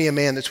show me a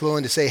man that's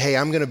willing to say, hey,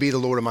 I'm going to be the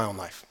Lord of my own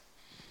life.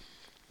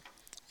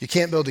 You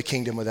can't build a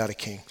kingdom without a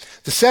king.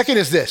 The second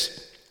is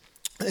this,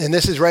 and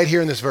this is right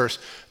here in this verse: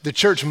 the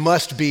church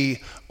must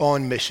be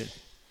on mission.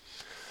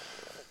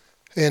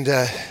 And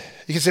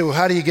you can say, well,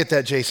 how do you get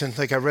that, Jason?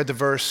 I read the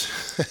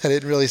verse. I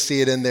didn't really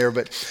see it in there,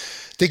 but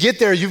to get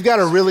there, you've got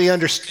to really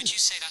understand. Could you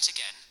say that again?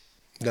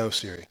 No,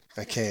 Siri,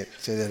 I can't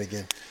say that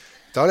again.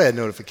 Thought I had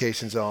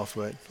notifications off,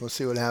 but we'll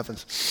see what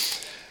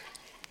happens.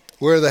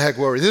 Where the heck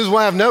were we? This is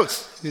why I have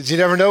notes, because you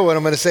never know what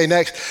I'm going to say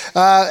next.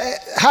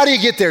 How do you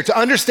get there? To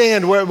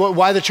understand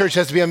why the church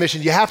has to be on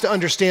mission, you have to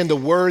understand the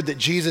word that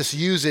Jesus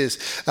uses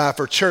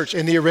for church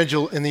in the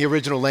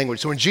original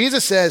language. So when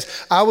Jesus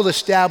says, I will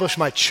establish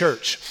my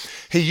church,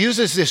 he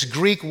uses this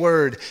Greek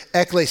word,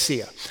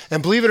 ekklesia.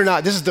 And believe it or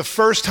not, this is the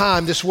first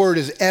time this word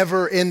is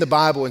ever in the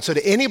Bible. And so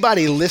to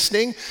anybody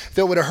listening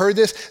that would have heard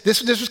this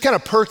was kind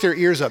of perked their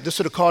ears up. This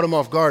would have caught them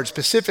off guard,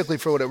 specifically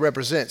for what it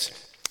represents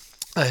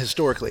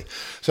historically.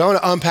 So I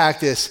want to unpack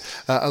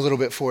this a little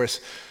bit for us.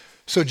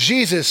 So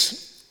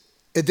Jesus,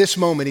 at this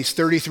moment, he's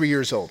 33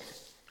 years old.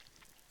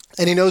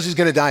 And he knows he's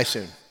going to die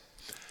soon.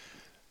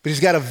 But he's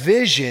got a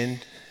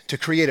vision to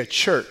create a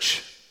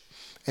church,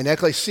 an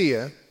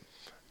ekklesia,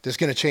 that's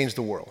going to change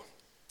the world.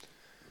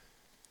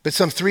 But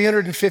some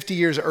 350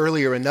 years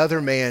earlier,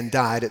 another man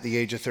died at the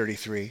age of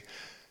 33,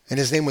 and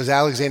his name was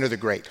Alexander the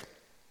Great.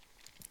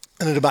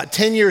 And in about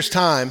 10 years'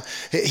 time,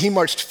 he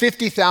marched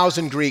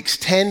 50,000 Greeks,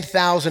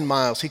 10,000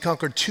 miles. He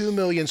conquered 2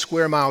 million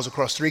square miles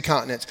across 3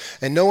 continents,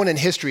 and no one in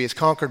history has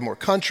conquered more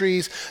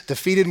countries,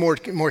 defeated more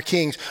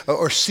kings,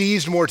 or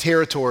seized more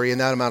territory in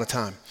that amount of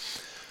time.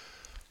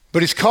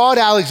 But he's called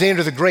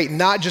Alexander the Great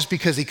not just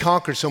because he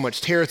conquered so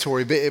much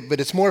territory, but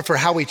it's more for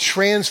how he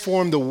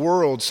transformed the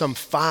world some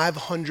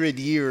 500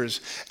 years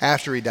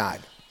after he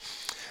died.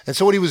 And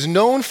so what he was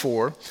known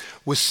for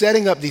was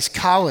setting up these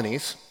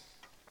colonies,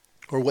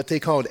 or what they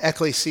called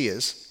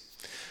ecclesias,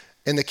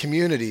 in the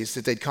communities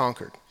that they'd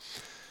conquered.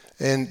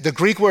 And the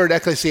Greek word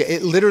ekklesia,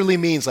 it literally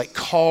means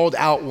called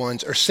out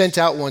ones or sent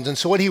out ones. And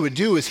so what he would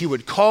do is he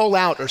would call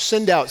out or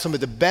send out some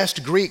of the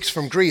best Greeks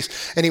from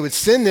Greece, and he would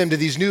send them to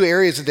these new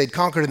areas that they'd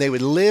conquered, and they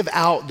would live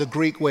out the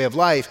Greek way of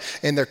life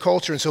and their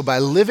culture. And so by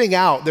living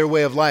out their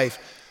way of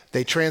life,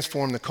 they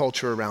transformed the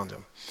culture around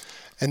them.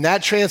 And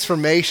that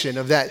transformation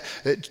of that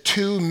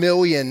 2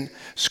 million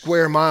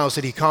square miles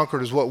that he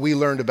conquered is what we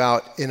learned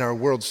about in our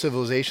world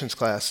civilizations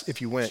class,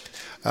 if you went,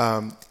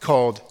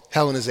 called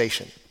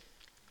Hellenization.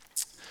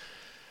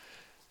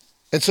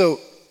 And so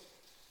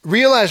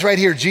Realize right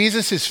here,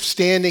 Jesus is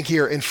standing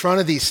here in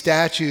front of these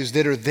statues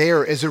that are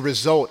there as a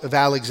result of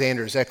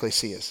Alexander's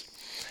ecclesias.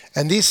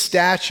 And these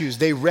statues,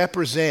 they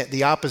represent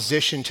the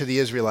opposition to the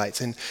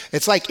Israelites. And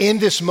it's like in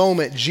this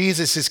moment,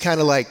 Jesus is kind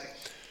of like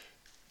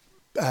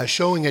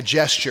showing a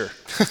gesture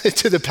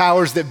to the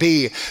powers that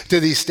be, to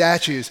these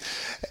statues.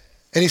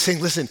 And he's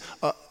saying, listen,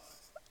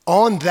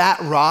 on that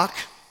rock,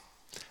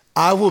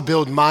 I will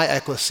build my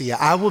ecclesia.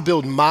 I will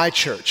build my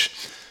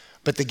church.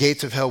 But the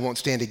gates of hell won't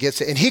stand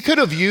against it. And he could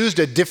have used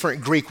a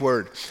different Greek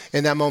word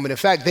in that moment. In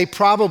fact, they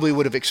probably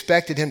would have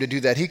expected him to do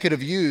that. He could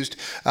have used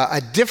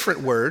a different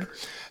word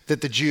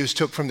that the Jews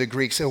took from the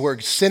Greeks, the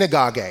word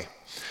synagogue,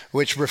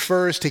 which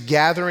refers to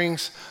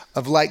gatherings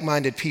of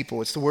like-minded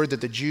people. It's the word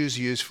that the Jews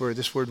use for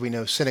this word we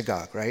know,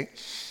 synagogue, right?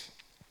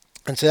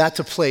 And so that's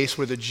a place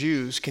where the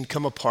Jews can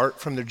come apart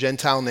from their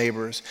Gentile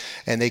neighbors,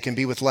 and they can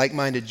be with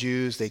like-minded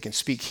Jews. They can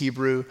speak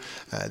Hebrew.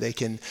 They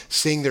can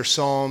sing their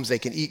psalms. They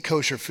can eat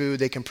kosher food.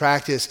 They can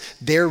practice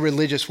their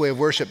religious way of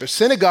worship. But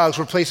synagogues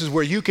were places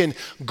where you can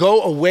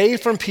go away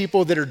from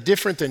people that are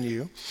different than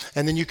you,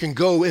 and then you can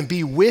go and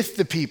be with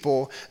the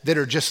people that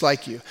are just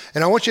like you.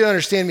 And I want you to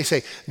understand me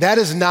say, that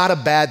is not a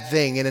bad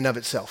thing in and of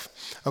itself.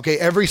 Okay,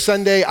 every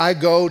Sunday I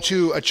go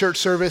to a church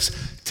service.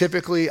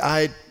 Typically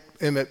I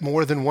am at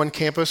more than one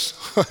campus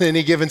on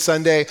any given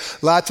Sunday.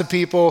 Lots of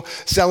people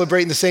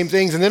celebrating the same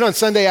things. And then on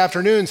Sunday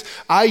afternoons,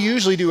 I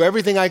usually do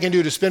everything I can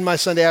do to spend my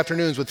Sunday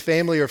afternoons with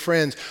family or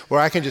friends where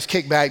I can just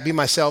kick back, be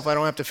myself. I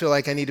don't have to feel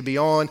like I need to be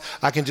on.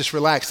 I can just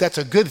relax. That's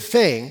a good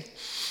thing,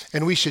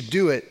 and we should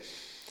do it.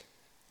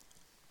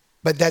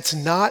 But that's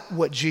not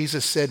what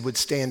Jesus said would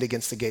stand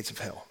against the gates of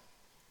hell.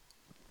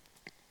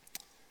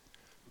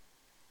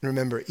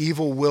 Remember,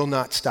 evil will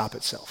not stop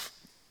itself.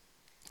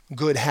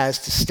 Good has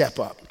to step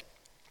up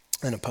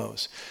and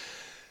oppose.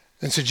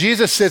 And so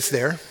Jesus sits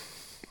there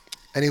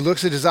and he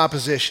looks at his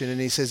opposition and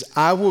he says,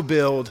 I will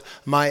build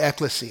my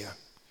ecclesia.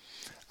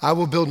 I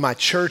will build my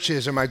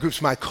churches or my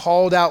groups, my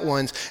called out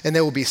ones, and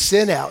they will be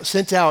sent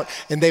out,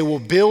 and they will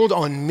build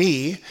on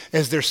me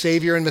as their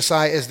Savior and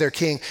Messiah, as their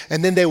King.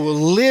 And then they will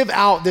live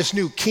out this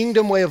new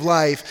kingdom way of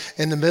life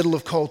in the middle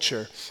of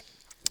culture.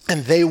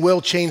 And they will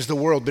change the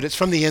world, but it's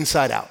from the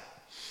inside out.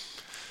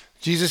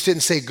 Jesus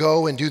didn't say,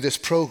 go and do this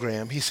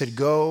program. He said,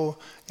 go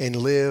and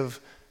live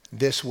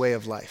this way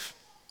of life.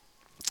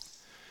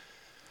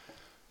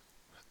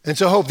 And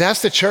so Hope,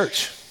 that's the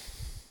church.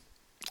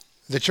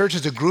 The church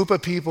is a group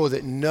of people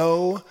that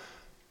know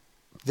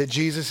that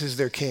Jesus is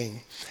their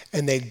King,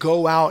 and they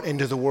go out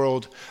into the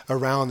world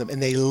around them,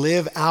 and they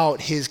live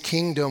out his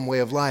kingdom way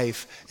of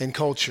life and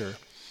culture.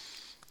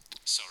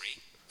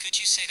 Sorry, could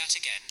you say that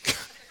again?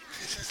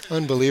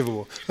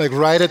 Unbelievable. Like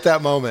right at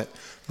that moment.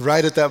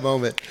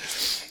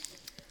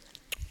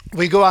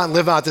 We go out and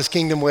live out this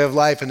kingdom way of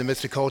life in the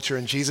midst of culture,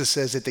 and Jesus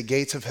says that the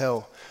gates of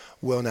hell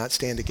will not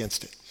stand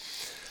against it.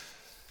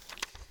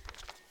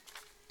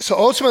 So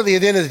ultimately,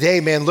 at the end of the day,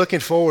 man, looking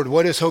forward,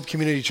 what does Hope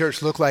Community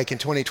Church look like in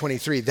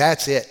 2023?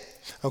 That's it.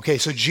 Okay,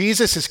 so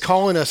Jesus is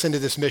calling us into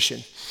this mission.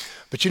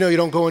 But you know, you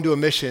don't go into a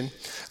mission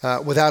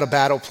without a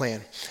battle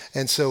plan.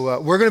 And so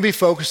we're going to be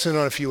focusing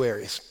on a few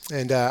areas.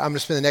 And I'm going to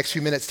spend the next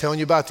few minutes telling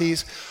you about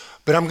these.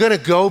 But I'm going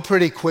to go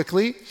pretty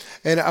quickly.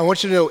 And I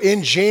want you to know,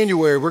 in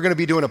January, we're going to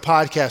be doing a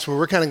podcast where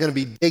we're kind of going to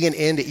be digging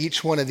into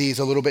each one of these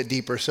a little bit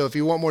deeper. So if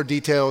you want more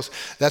details,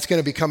 that's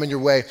going to be coming your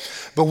way.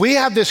 But we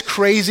have this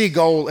crazy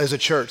goal as a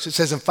church. It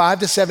says in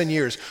 5 to 7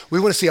 years, we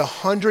want to see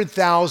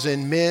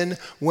 100,000 men,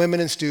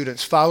 women, and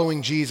students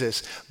following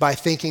Jesus by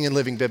thinking and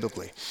living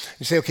biblically.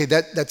 You say, okay,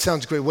 that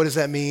sounds great. What does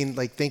that mean,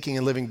 like thinking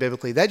and living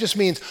biblically? That just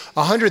means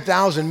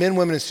 100,000 men,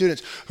 women, and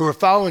students who are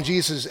following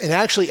Jesus and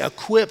actually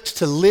equipped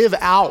to live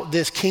out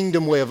this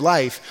kingdom way of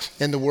life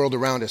in the world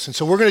around us. And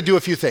so we're going to do a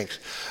few things.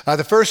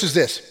 The first is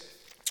this.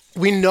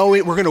 We know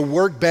it. We're going to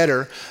work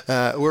better.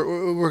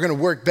 We're going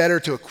to work better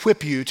to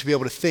equip you to be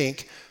able to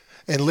think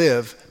and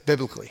live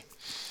biblically.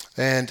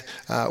 And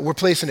we're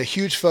placing a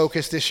huge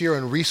focus this year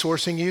on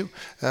resourcing you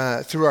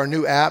through our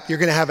new app. You're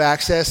going to have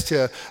access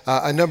to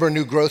a number of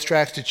new growth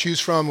tracks to choose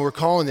from. We're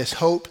calling this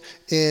Hope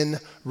in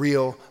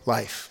Real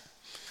Life.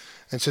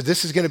 And so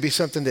this is going to be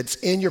something that's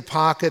in your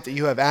pocket that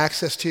you have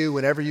access to.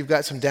 Whenever you've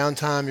got some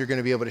downtime, you're going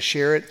to be able to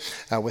share it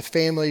with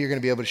family. You're going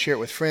to be able to share it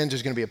with friends.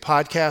 There's going to be a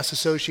podcast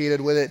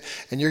associated with it.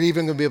 And you're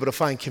even going to be able to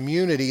find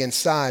community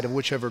inside of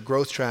whichever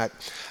growth track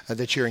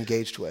that you're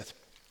engaged with.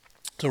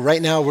 So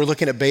right now we're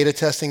looking at beta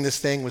testing this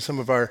thing with some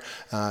of our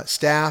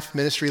staff,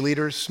 ministry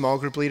leaders, small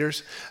group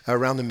leaders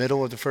around the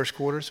middle of the first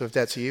quarter. So if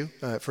that's you,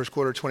 first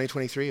quarter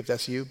 2023, if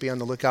that's you, be on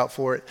the lookout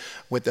for it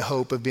with the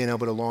hope of being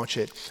able to launch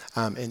it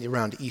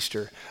around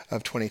Easter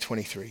of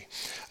 2023.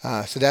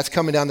 So that's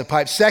coming down the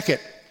pipe. Second,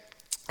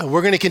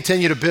 we're going to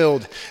continue to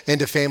build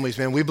into families,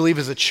 man. We believe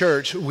as a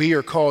church, we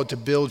are called to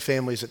build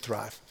families that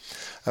thrive.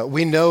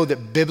 We know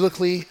that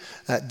biblically,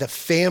 the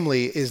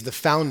family is the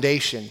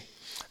foundation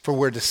for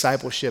where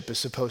discipleship is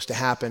supposed to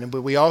happen.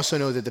 But we also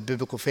know that the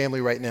biblical family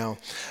right now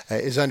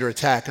is under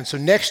attack. And so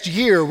next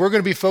year, we're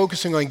going to be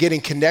focusing on getting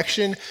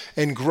connection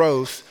and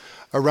growth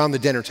around the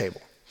dinner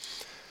table.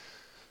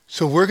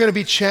 So we're going to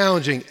be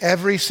challenging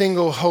every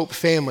single Hope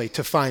family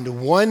to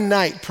find one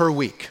night per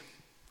week,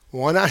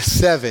 1 out of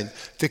 7,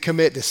 to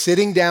commit to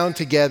sitting down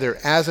together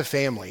as a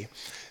family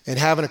and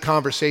having a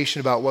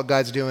conversation about what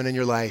God's doing in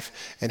your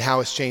life and how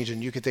it's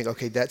changing. You could think,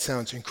 okay, that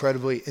sounds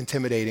incredibly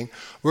intimidating.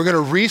 We're going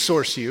to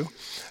resource you,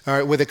 all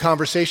right, with a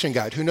conversation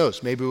guide. Who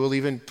knows? Maybe we'll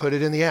even put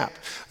it in the app.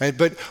 Right?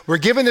 But we're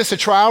giving this a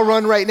trial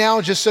run right now,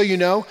 just so you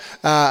know,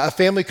 a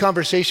family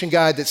conversation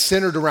guide that's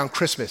centered around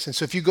Christmas. And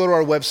so if you go to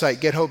our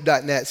website,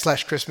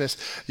 gethope.net/Christmas,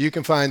 you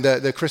can find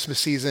the Christmas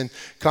season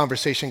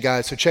conversation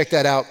guide. So check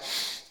that out.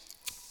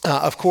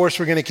 Of course,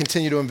 we're going to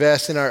continue to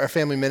invest in our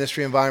family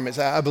ministry environments.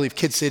 I believe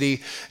Kid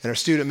City and our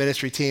student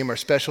ministry team, our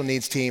special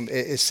needs team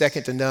is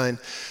second to none.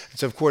 And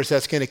so, of course,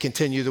 that's going to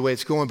continue the way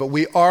it's going. But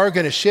we are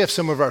going to shift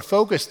some of our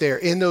focus there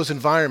in those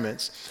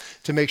environments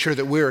to make sure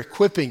that we're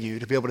equipping you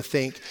to be able to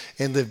think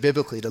and live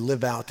biblically, to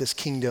live out this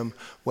kingdom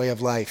way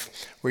of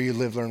life where you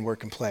live, learn,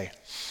 work, and play.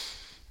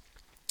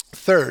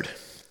 Third,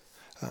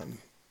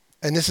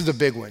 and this is a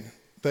big one,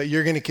 but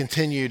you're going to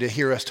continue to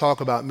hear us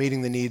talk about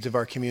meeting the needs of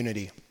our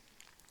community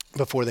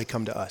before they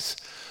come to us.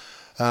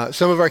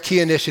 Some of our key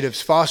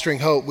initiatives, Fostering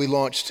Hope, we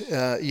launched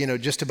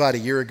just about a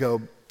year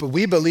ago, but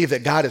we believe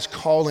that God is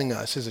calling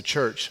us as a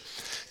church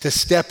to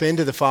step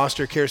into the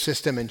foster care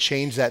system and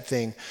change that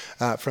thing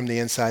from the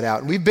inside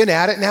out. And we've been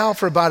at it now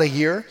for about a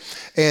year.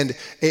 And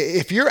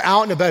if you're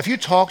out and about, if you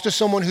talk to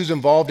someone who's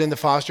involved in the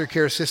foster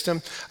care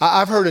system,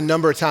 I've heard a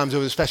number of times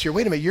over this past year,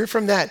 wait a minute, you're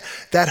from that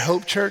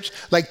Hope Church?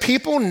 Like,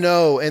 people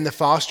know in the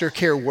foster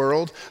care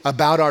world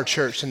about our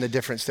church and the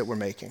difference that we're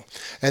making.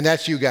 And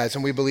that's you guys.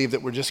 And we believe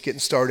that we're just getting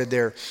started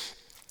there.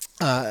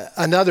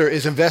 Another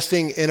is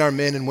investing in our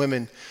men and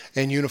women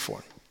in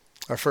uniform,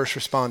 our first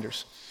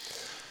responders.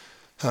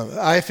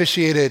 I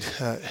officiated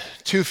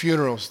 2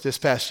 funerals this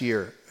past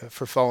year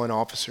for fallen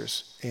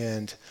officers.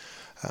 And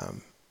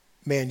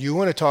man, you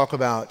want to talk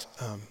about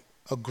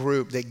a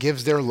group that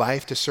gives their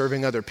life to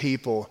serving other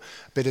people,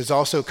 but is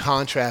also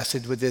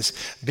contrasted with this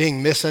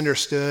being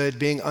misunderstood,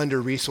 being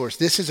under-resourced.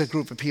 This is a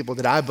group of people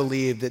that I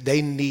believe that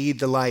they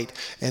need the light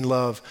and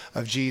love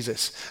of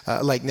Jesus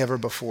like never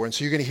before. And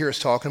so you're going to hear us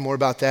talking more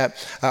about that.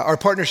 Our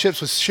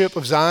partnerships with Ship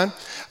of Zion,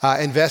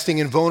 investing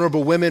in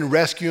vulnerable women,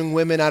 rescuing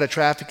women out of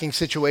trafficking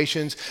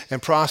situations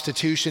and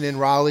prostitution in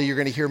Raleigh. You're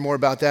going to hear more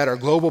about that. Our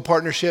global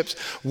partnerships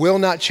will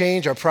not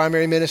change. Our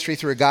primary ministry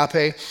through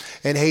Agape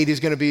and Haiti is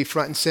going to be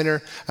front and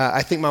center.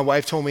 I think my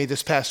wife told me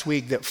this past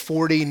week that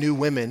 40 new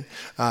women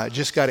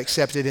just got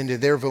accepted into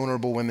their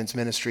vulnerable women's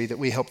ministry that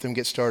we helped them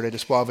get started,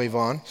 Espoir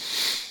Vaughn.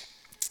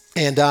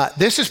 And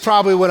this is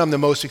probably what I'm the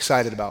most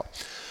excited about.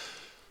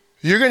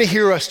 You're going to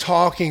hear us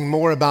talking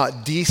more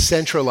about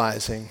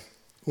decentralizing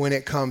when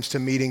it comes to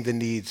meeting the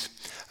needs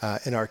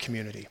in our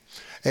community.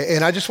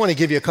 And I just want to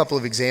give you a couple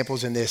of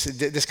examples in this.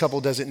 This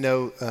couple doesn't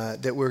know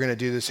that we're going to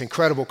do this.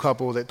 Incredible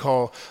couple that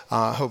call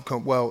Hope.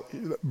 Well,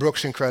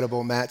 Brooke's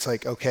incredible. Matt's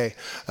like, okay.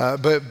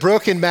 But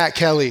Brooke and Matt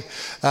Kelly,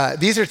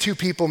 these are 2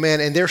 people,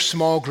 man, and their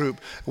small group.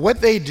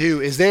 What they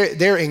do is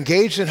they're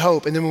engaged in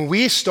Hope. And then when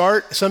we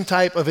start some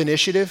type of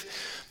initiative,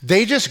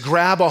 they just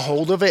grab a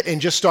hold of it and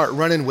just start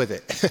running with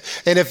it.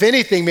 And if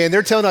anything, man,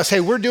 they're telling us,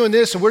 hey, we're doing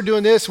this and we're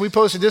doing this. We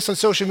posted this on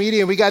social media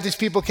and we got these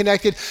people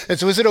connected. And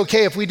so is it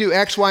okay if we do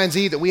X, Y, and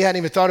Z that we hadn't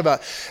even thought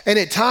about? And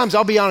at times,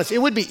 I'll be honest, it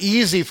would be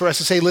easy for us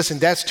to say, listen,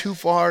 that's too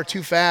far,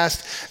 too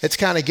fast. It's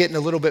kind of getting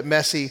a little bit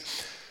messy.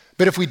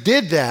 But if we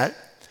did that,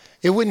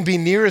 it wouldn't be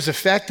near as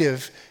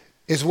effective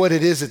as what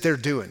it is that they're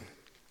doing.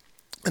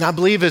 And I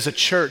believe as a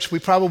church, we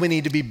probably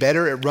need to be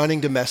better at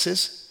running to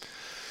messes.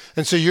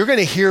 And so you're going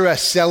to hear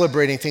us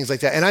celebrating things like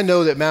that. And I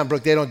know that Mount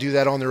Brook, they don't do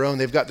that on their own.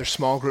 They've got their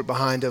small group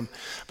behind them.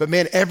 But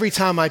man, every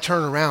time I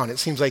turn around, it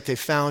seems like they've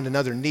found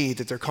another need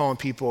that they're calling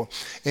people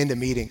into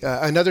meeting.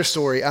 Another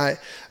story, a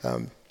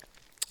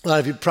lot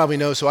of you probably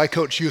know, so I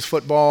coach youth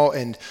football,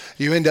 and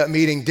you end up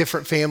meeting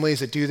different families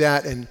that do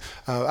that. And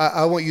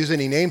I won't use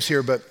any names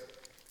here, but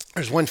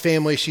there's one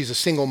family, she's a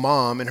single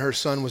mom, and her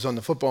son was on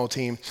the football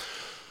team.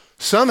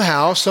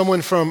 Somehow,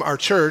 someone from our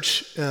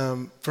church,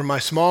 from my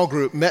small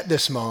group, met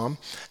this mom,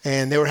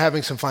 and they were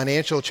having some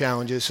financial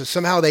challenges. So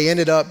somehow they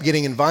ended up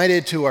getting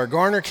invited to our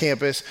Garner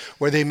campus,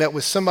 where they met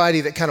with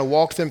somebody that kind of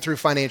walked them through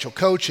financial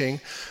coaching.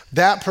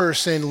 That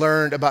person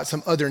learned about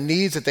some other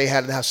needs that they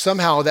had, and how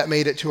somehow that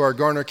made it to our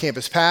Garner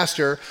campus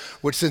pastor,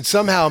 which then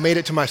somehow made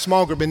it to my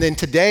small group. And then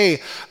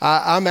today,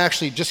 I'm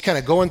actually just kind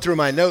of going through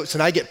my notes,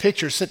 and I get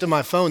pictures sent to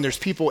my phone. There's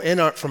people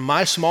from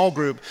my small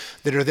group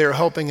that are there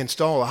helping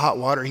install a hot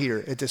water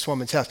heater at this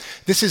woman's house.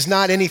 This is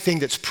not anything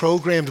that's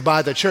programmed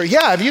by the church.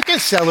 Yeah, you can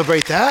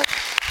celebrate that.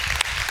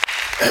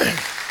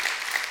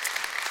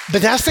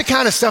 But that's the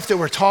kind of stuff that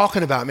we're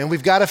talking about, man.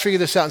 We've got to figure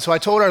this out. And so I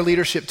told our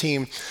leadership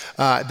team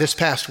this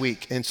past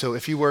week. And so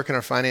if you work in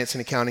our finance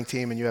and accounting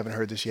team and you haven't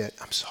heard this yet,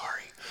 I'm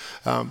sorry.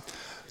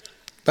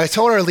 But I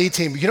told our lead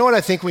team, you know what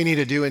I think we need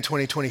to do in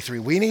 2023?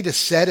 We need to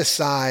set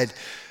aside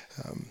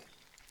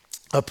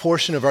a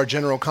portion of our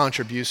general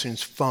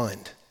contributions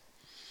fund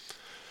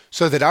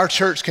so that our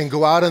church can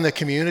go out in the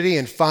community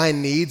and find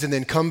needs and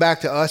then come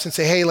back to us and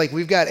say, hey, like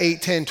we've got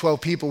 8, 10,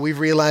 12 people, we've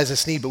realized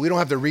this need, but we don't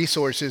have the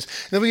resources.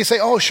 And then we can say,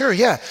 oh, sure,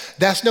 yeah,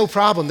 that's no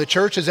problem. The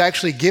church has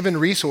actually given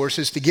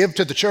resources to give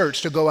to the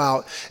church to go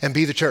out and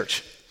be the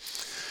church.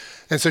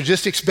 And so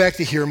just expect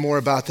to hear more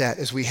about that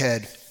as we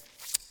head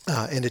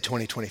into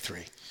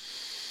 2023.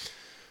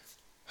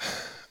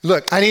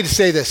 Look, I need to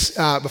say this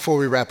before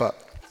we wrap up.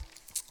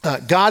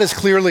 God is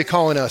clearly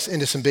calling us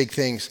into some big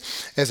things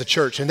as a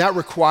church, and that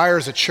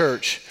requires a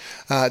church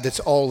that's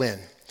all in.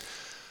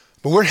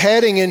 But we're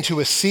heading into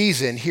a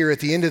season here at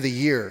the end of the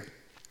year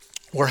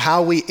where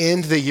how we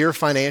end the year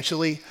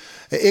financially,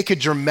 it could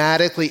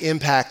dramatically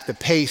impact the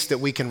pace that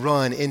we can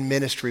run in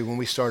ministry when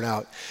we start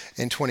out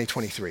in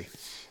 2023.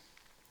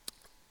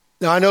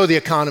 Now, I know the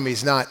economy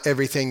is not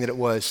everything that it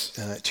was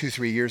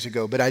 2-3 years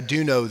ago, but I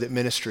do know that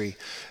ministry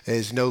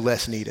is no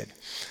less needed.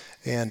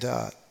 And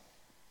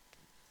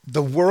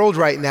the world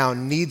right now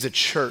needs a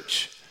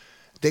church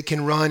that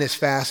can run as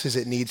fast as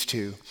it needs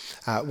to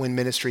when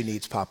ministry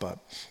needs pop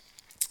up.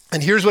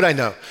 And here's what I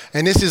know,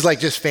 and this is like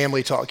just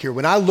family talk here.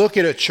 When I look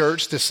at a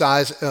church the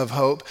size of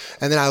Hope,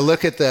 and then I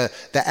look at the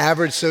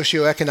average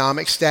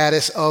socioeconomic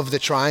status of the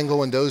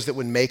Triangle and those that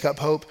would make up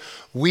Hope,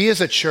 we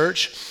as a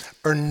church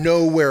are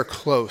nowhere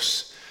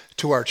close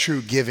to our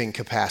true giving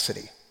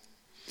capacity.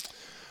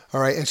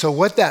 All right, and so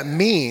what that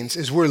means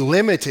is we're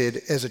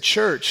limited as a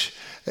church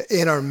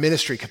in our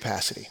ministry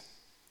capacity.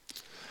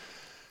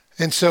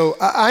 And so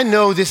I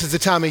know this is the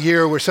time of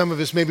year where some of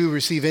us maybe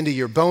receive end of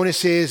year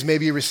bonuses,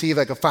 maybe you receive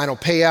like a final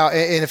payout.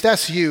 And if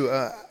that's you,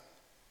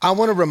 I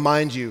want to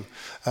remind you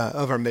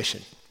of our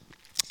mission.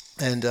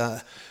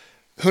 And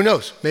who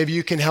knows, maybe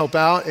you can help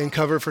out and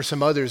cover for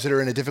some others that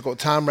are in a difficult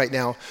time right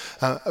now.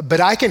 But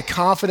I can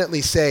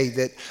confidently say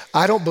that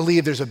I don't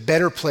believe there's a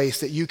better place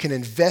that you can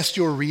invest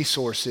your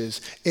resources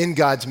in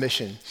God's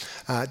mission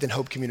than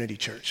Hope Community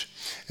Church.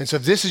 And so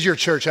if this is your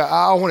church,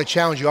 I want to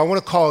challenge you. I want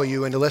to call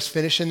you into let's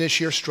finish in this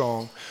year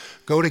strong.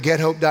 Go to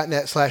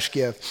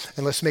gethope.net/give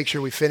and let's make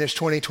sure we finish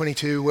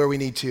 2022 where we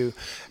need to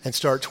and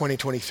start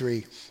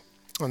 2023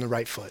 on the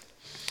right foot.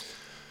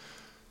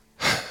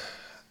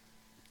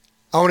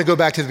 I want to go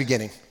back to the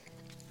beginning.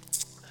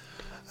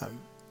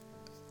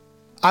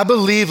 I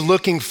believe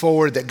looking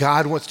forward that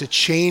God wants to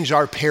change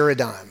our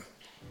paradigm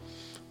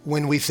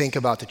when we think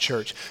about the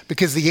church.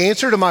 Because the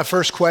answer to my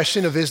first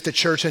question of is the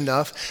church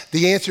enough?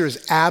 The answer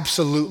is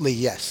absolutely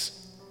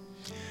yes.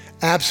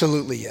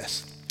 Absolutely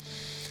yes.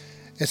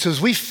 And so as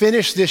we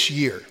finish this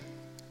year,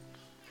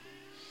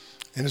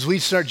 and as we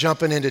start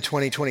jumping into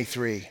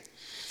 2023,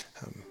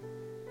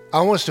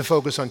 I want us to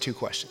focus on 2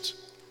 questions.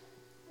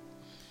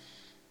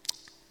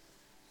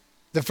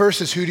 The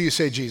first is, who do you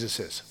say Jesus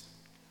is?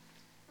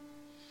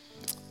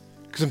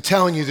 Because I'm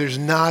telling you, there's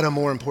not a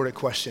more important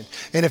question.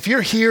 And if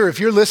you're here, if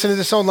you're listening to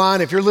this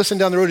online, if you're listening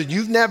down the road and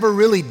you've never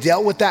really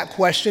dealt with that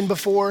question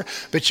before,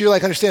 but you're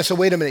like, understand, so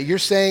wait a minute, you're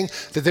saying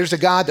that there's a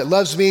God that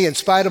loves me in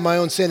spite of my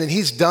own sin and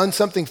he's done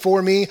something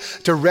for me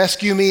to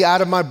rescue me out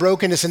of my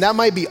brokenness, and that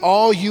might be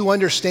all you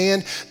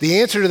understand.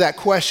 The answer to that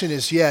question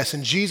is yes,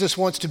 and Jesus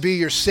wants to be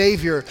your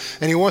Savior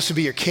and he wants to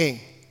be your King.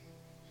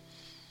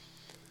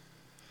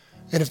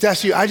 And if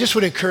that's you, I just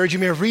would encourage you,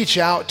 man, reach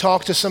out,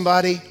 talk to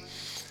somebody.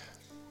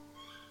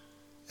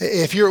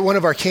 If you're at one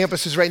of our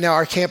campuses right now,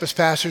 our campus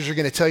pastors are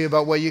going to tell you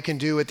about what you can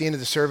do at the end of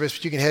the service,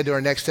 but you can head to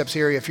our Next Steps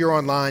area. If you're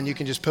online, you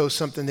can just post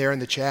something there in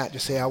the chat.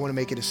 Just say, I want to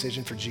make a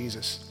decision for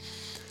Jesus.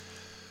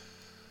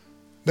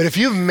 But if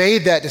you've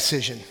made that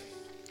decision,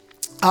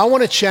 I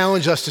want to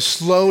challenge us to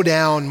slow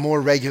down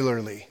more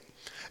regularly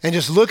and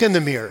just look in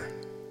the mirror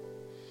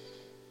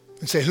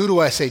and say, who do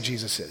I say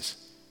Jesus is?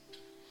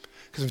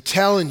 Because I'm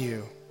telling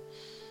you,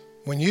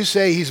 when you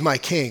say he's my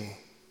King,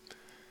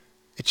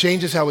 it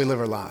changes how we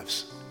live our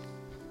lives.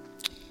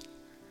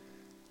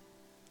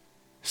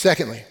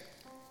 Secondly,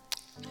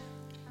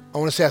 I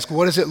want us to ask,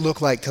 what does it look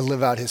like to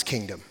live out his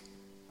kingdom?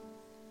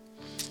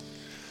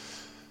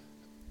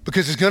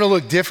 Because it's going to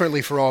look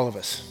differently for all of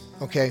us,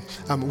 okay?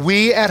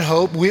 We at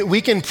Hope,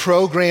 we can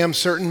program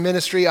certain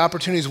ministry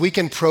opportunities. We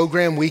can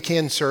program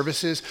weekend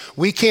services.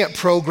 We can't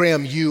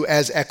program you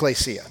as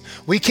ecclesia.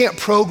 We can't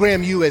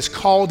program you as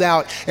called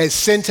out, as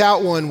sent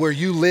out one where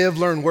you live,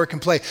 learn, work,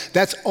 and play.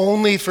 That's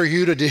only for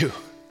you to do.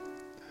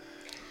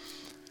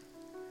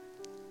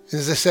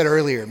 As I said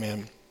earlier,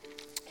 man,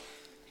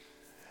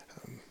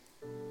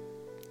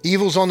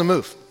 evil's on the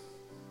move.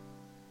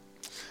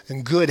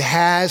 And good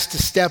has to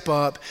step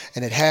up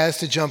and it has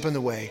to jump in the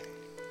way.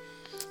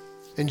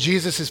 And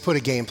Jesus has put a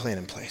game plan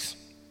in place.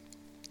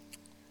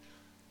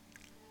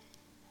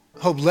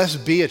 Hope, let's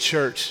be a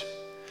church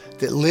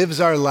that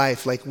lives our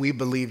life like we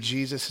believe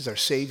Jesus is our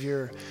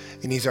Savior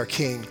and he's our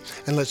King.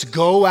 And let's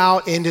go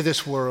out into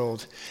this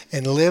world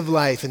and live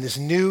life in this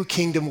new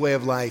kingdom way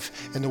of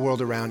life in the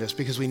world around us,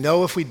 because we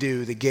know if we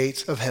do, the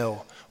gates of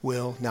hell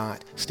will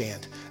not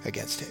stand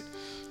against it.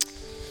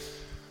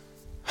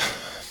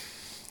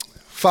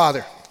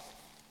 Father,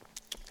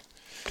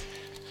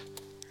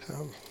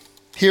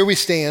 here we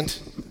stand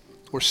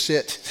or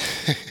sit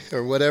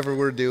or whatever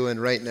we're doing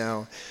right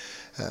now.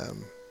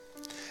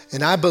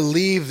 And I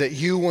believe that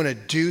you want to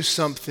do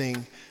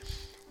something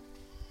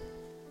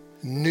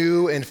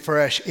new and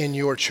fresh in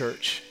your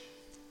church.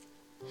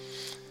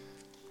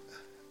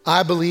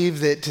 I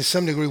believe that to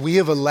some degree we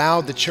have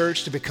allowed the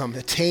church to become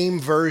a tame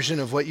version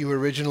of what you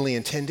originally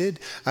intended.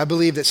 I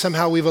believe that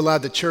somehow we've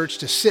allowed the church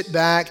to sit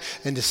back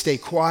and to stay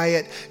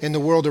quiet in the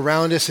world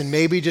around us and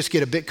maybe just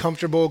get a bit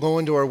comfortable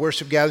going to our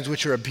worship gatherings,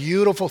 which are a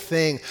beautiful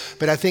thing.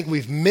 But I think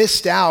we've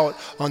missed out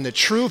on the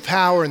true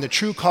power and the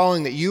true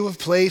calling that you have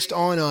placed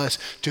on us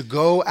to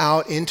go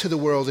out into the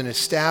world and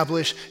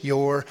establish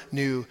your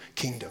new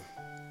kingdom.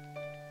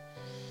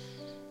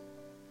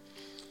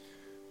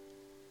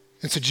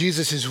 And so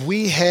Jesus, as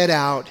we head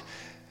out,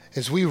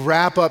 as we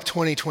wrap up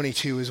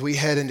 2022, as we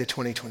head into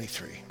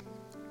 2023,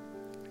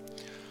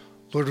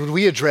 Lord, would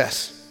we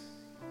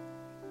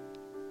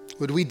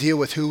deal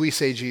with who we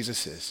say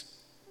Jesus is?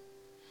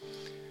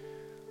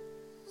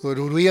 Lord,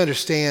 would we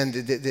understand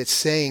that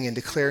saying and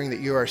declaring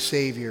that you're our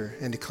Savior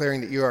and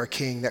declaring that you're our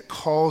King, that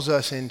calls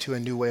us into a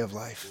new way of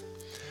life?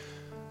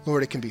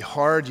 Lord, it can be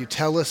hard. You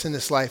tell us in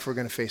this life we're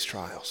going to face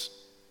trials.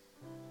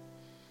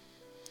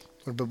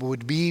 Lord, but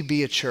would we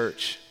be a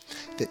church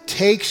that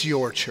takes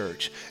your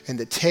church and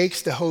that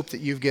takes the hope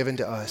that you've given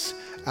to us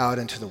out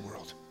into the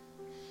world?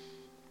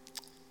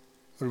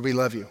 Lord, we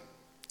love you,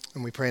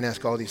 and we pray and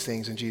ask all these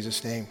things in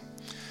Jesus' name.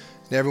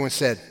 And everyone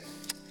said,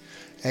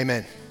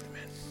 amen.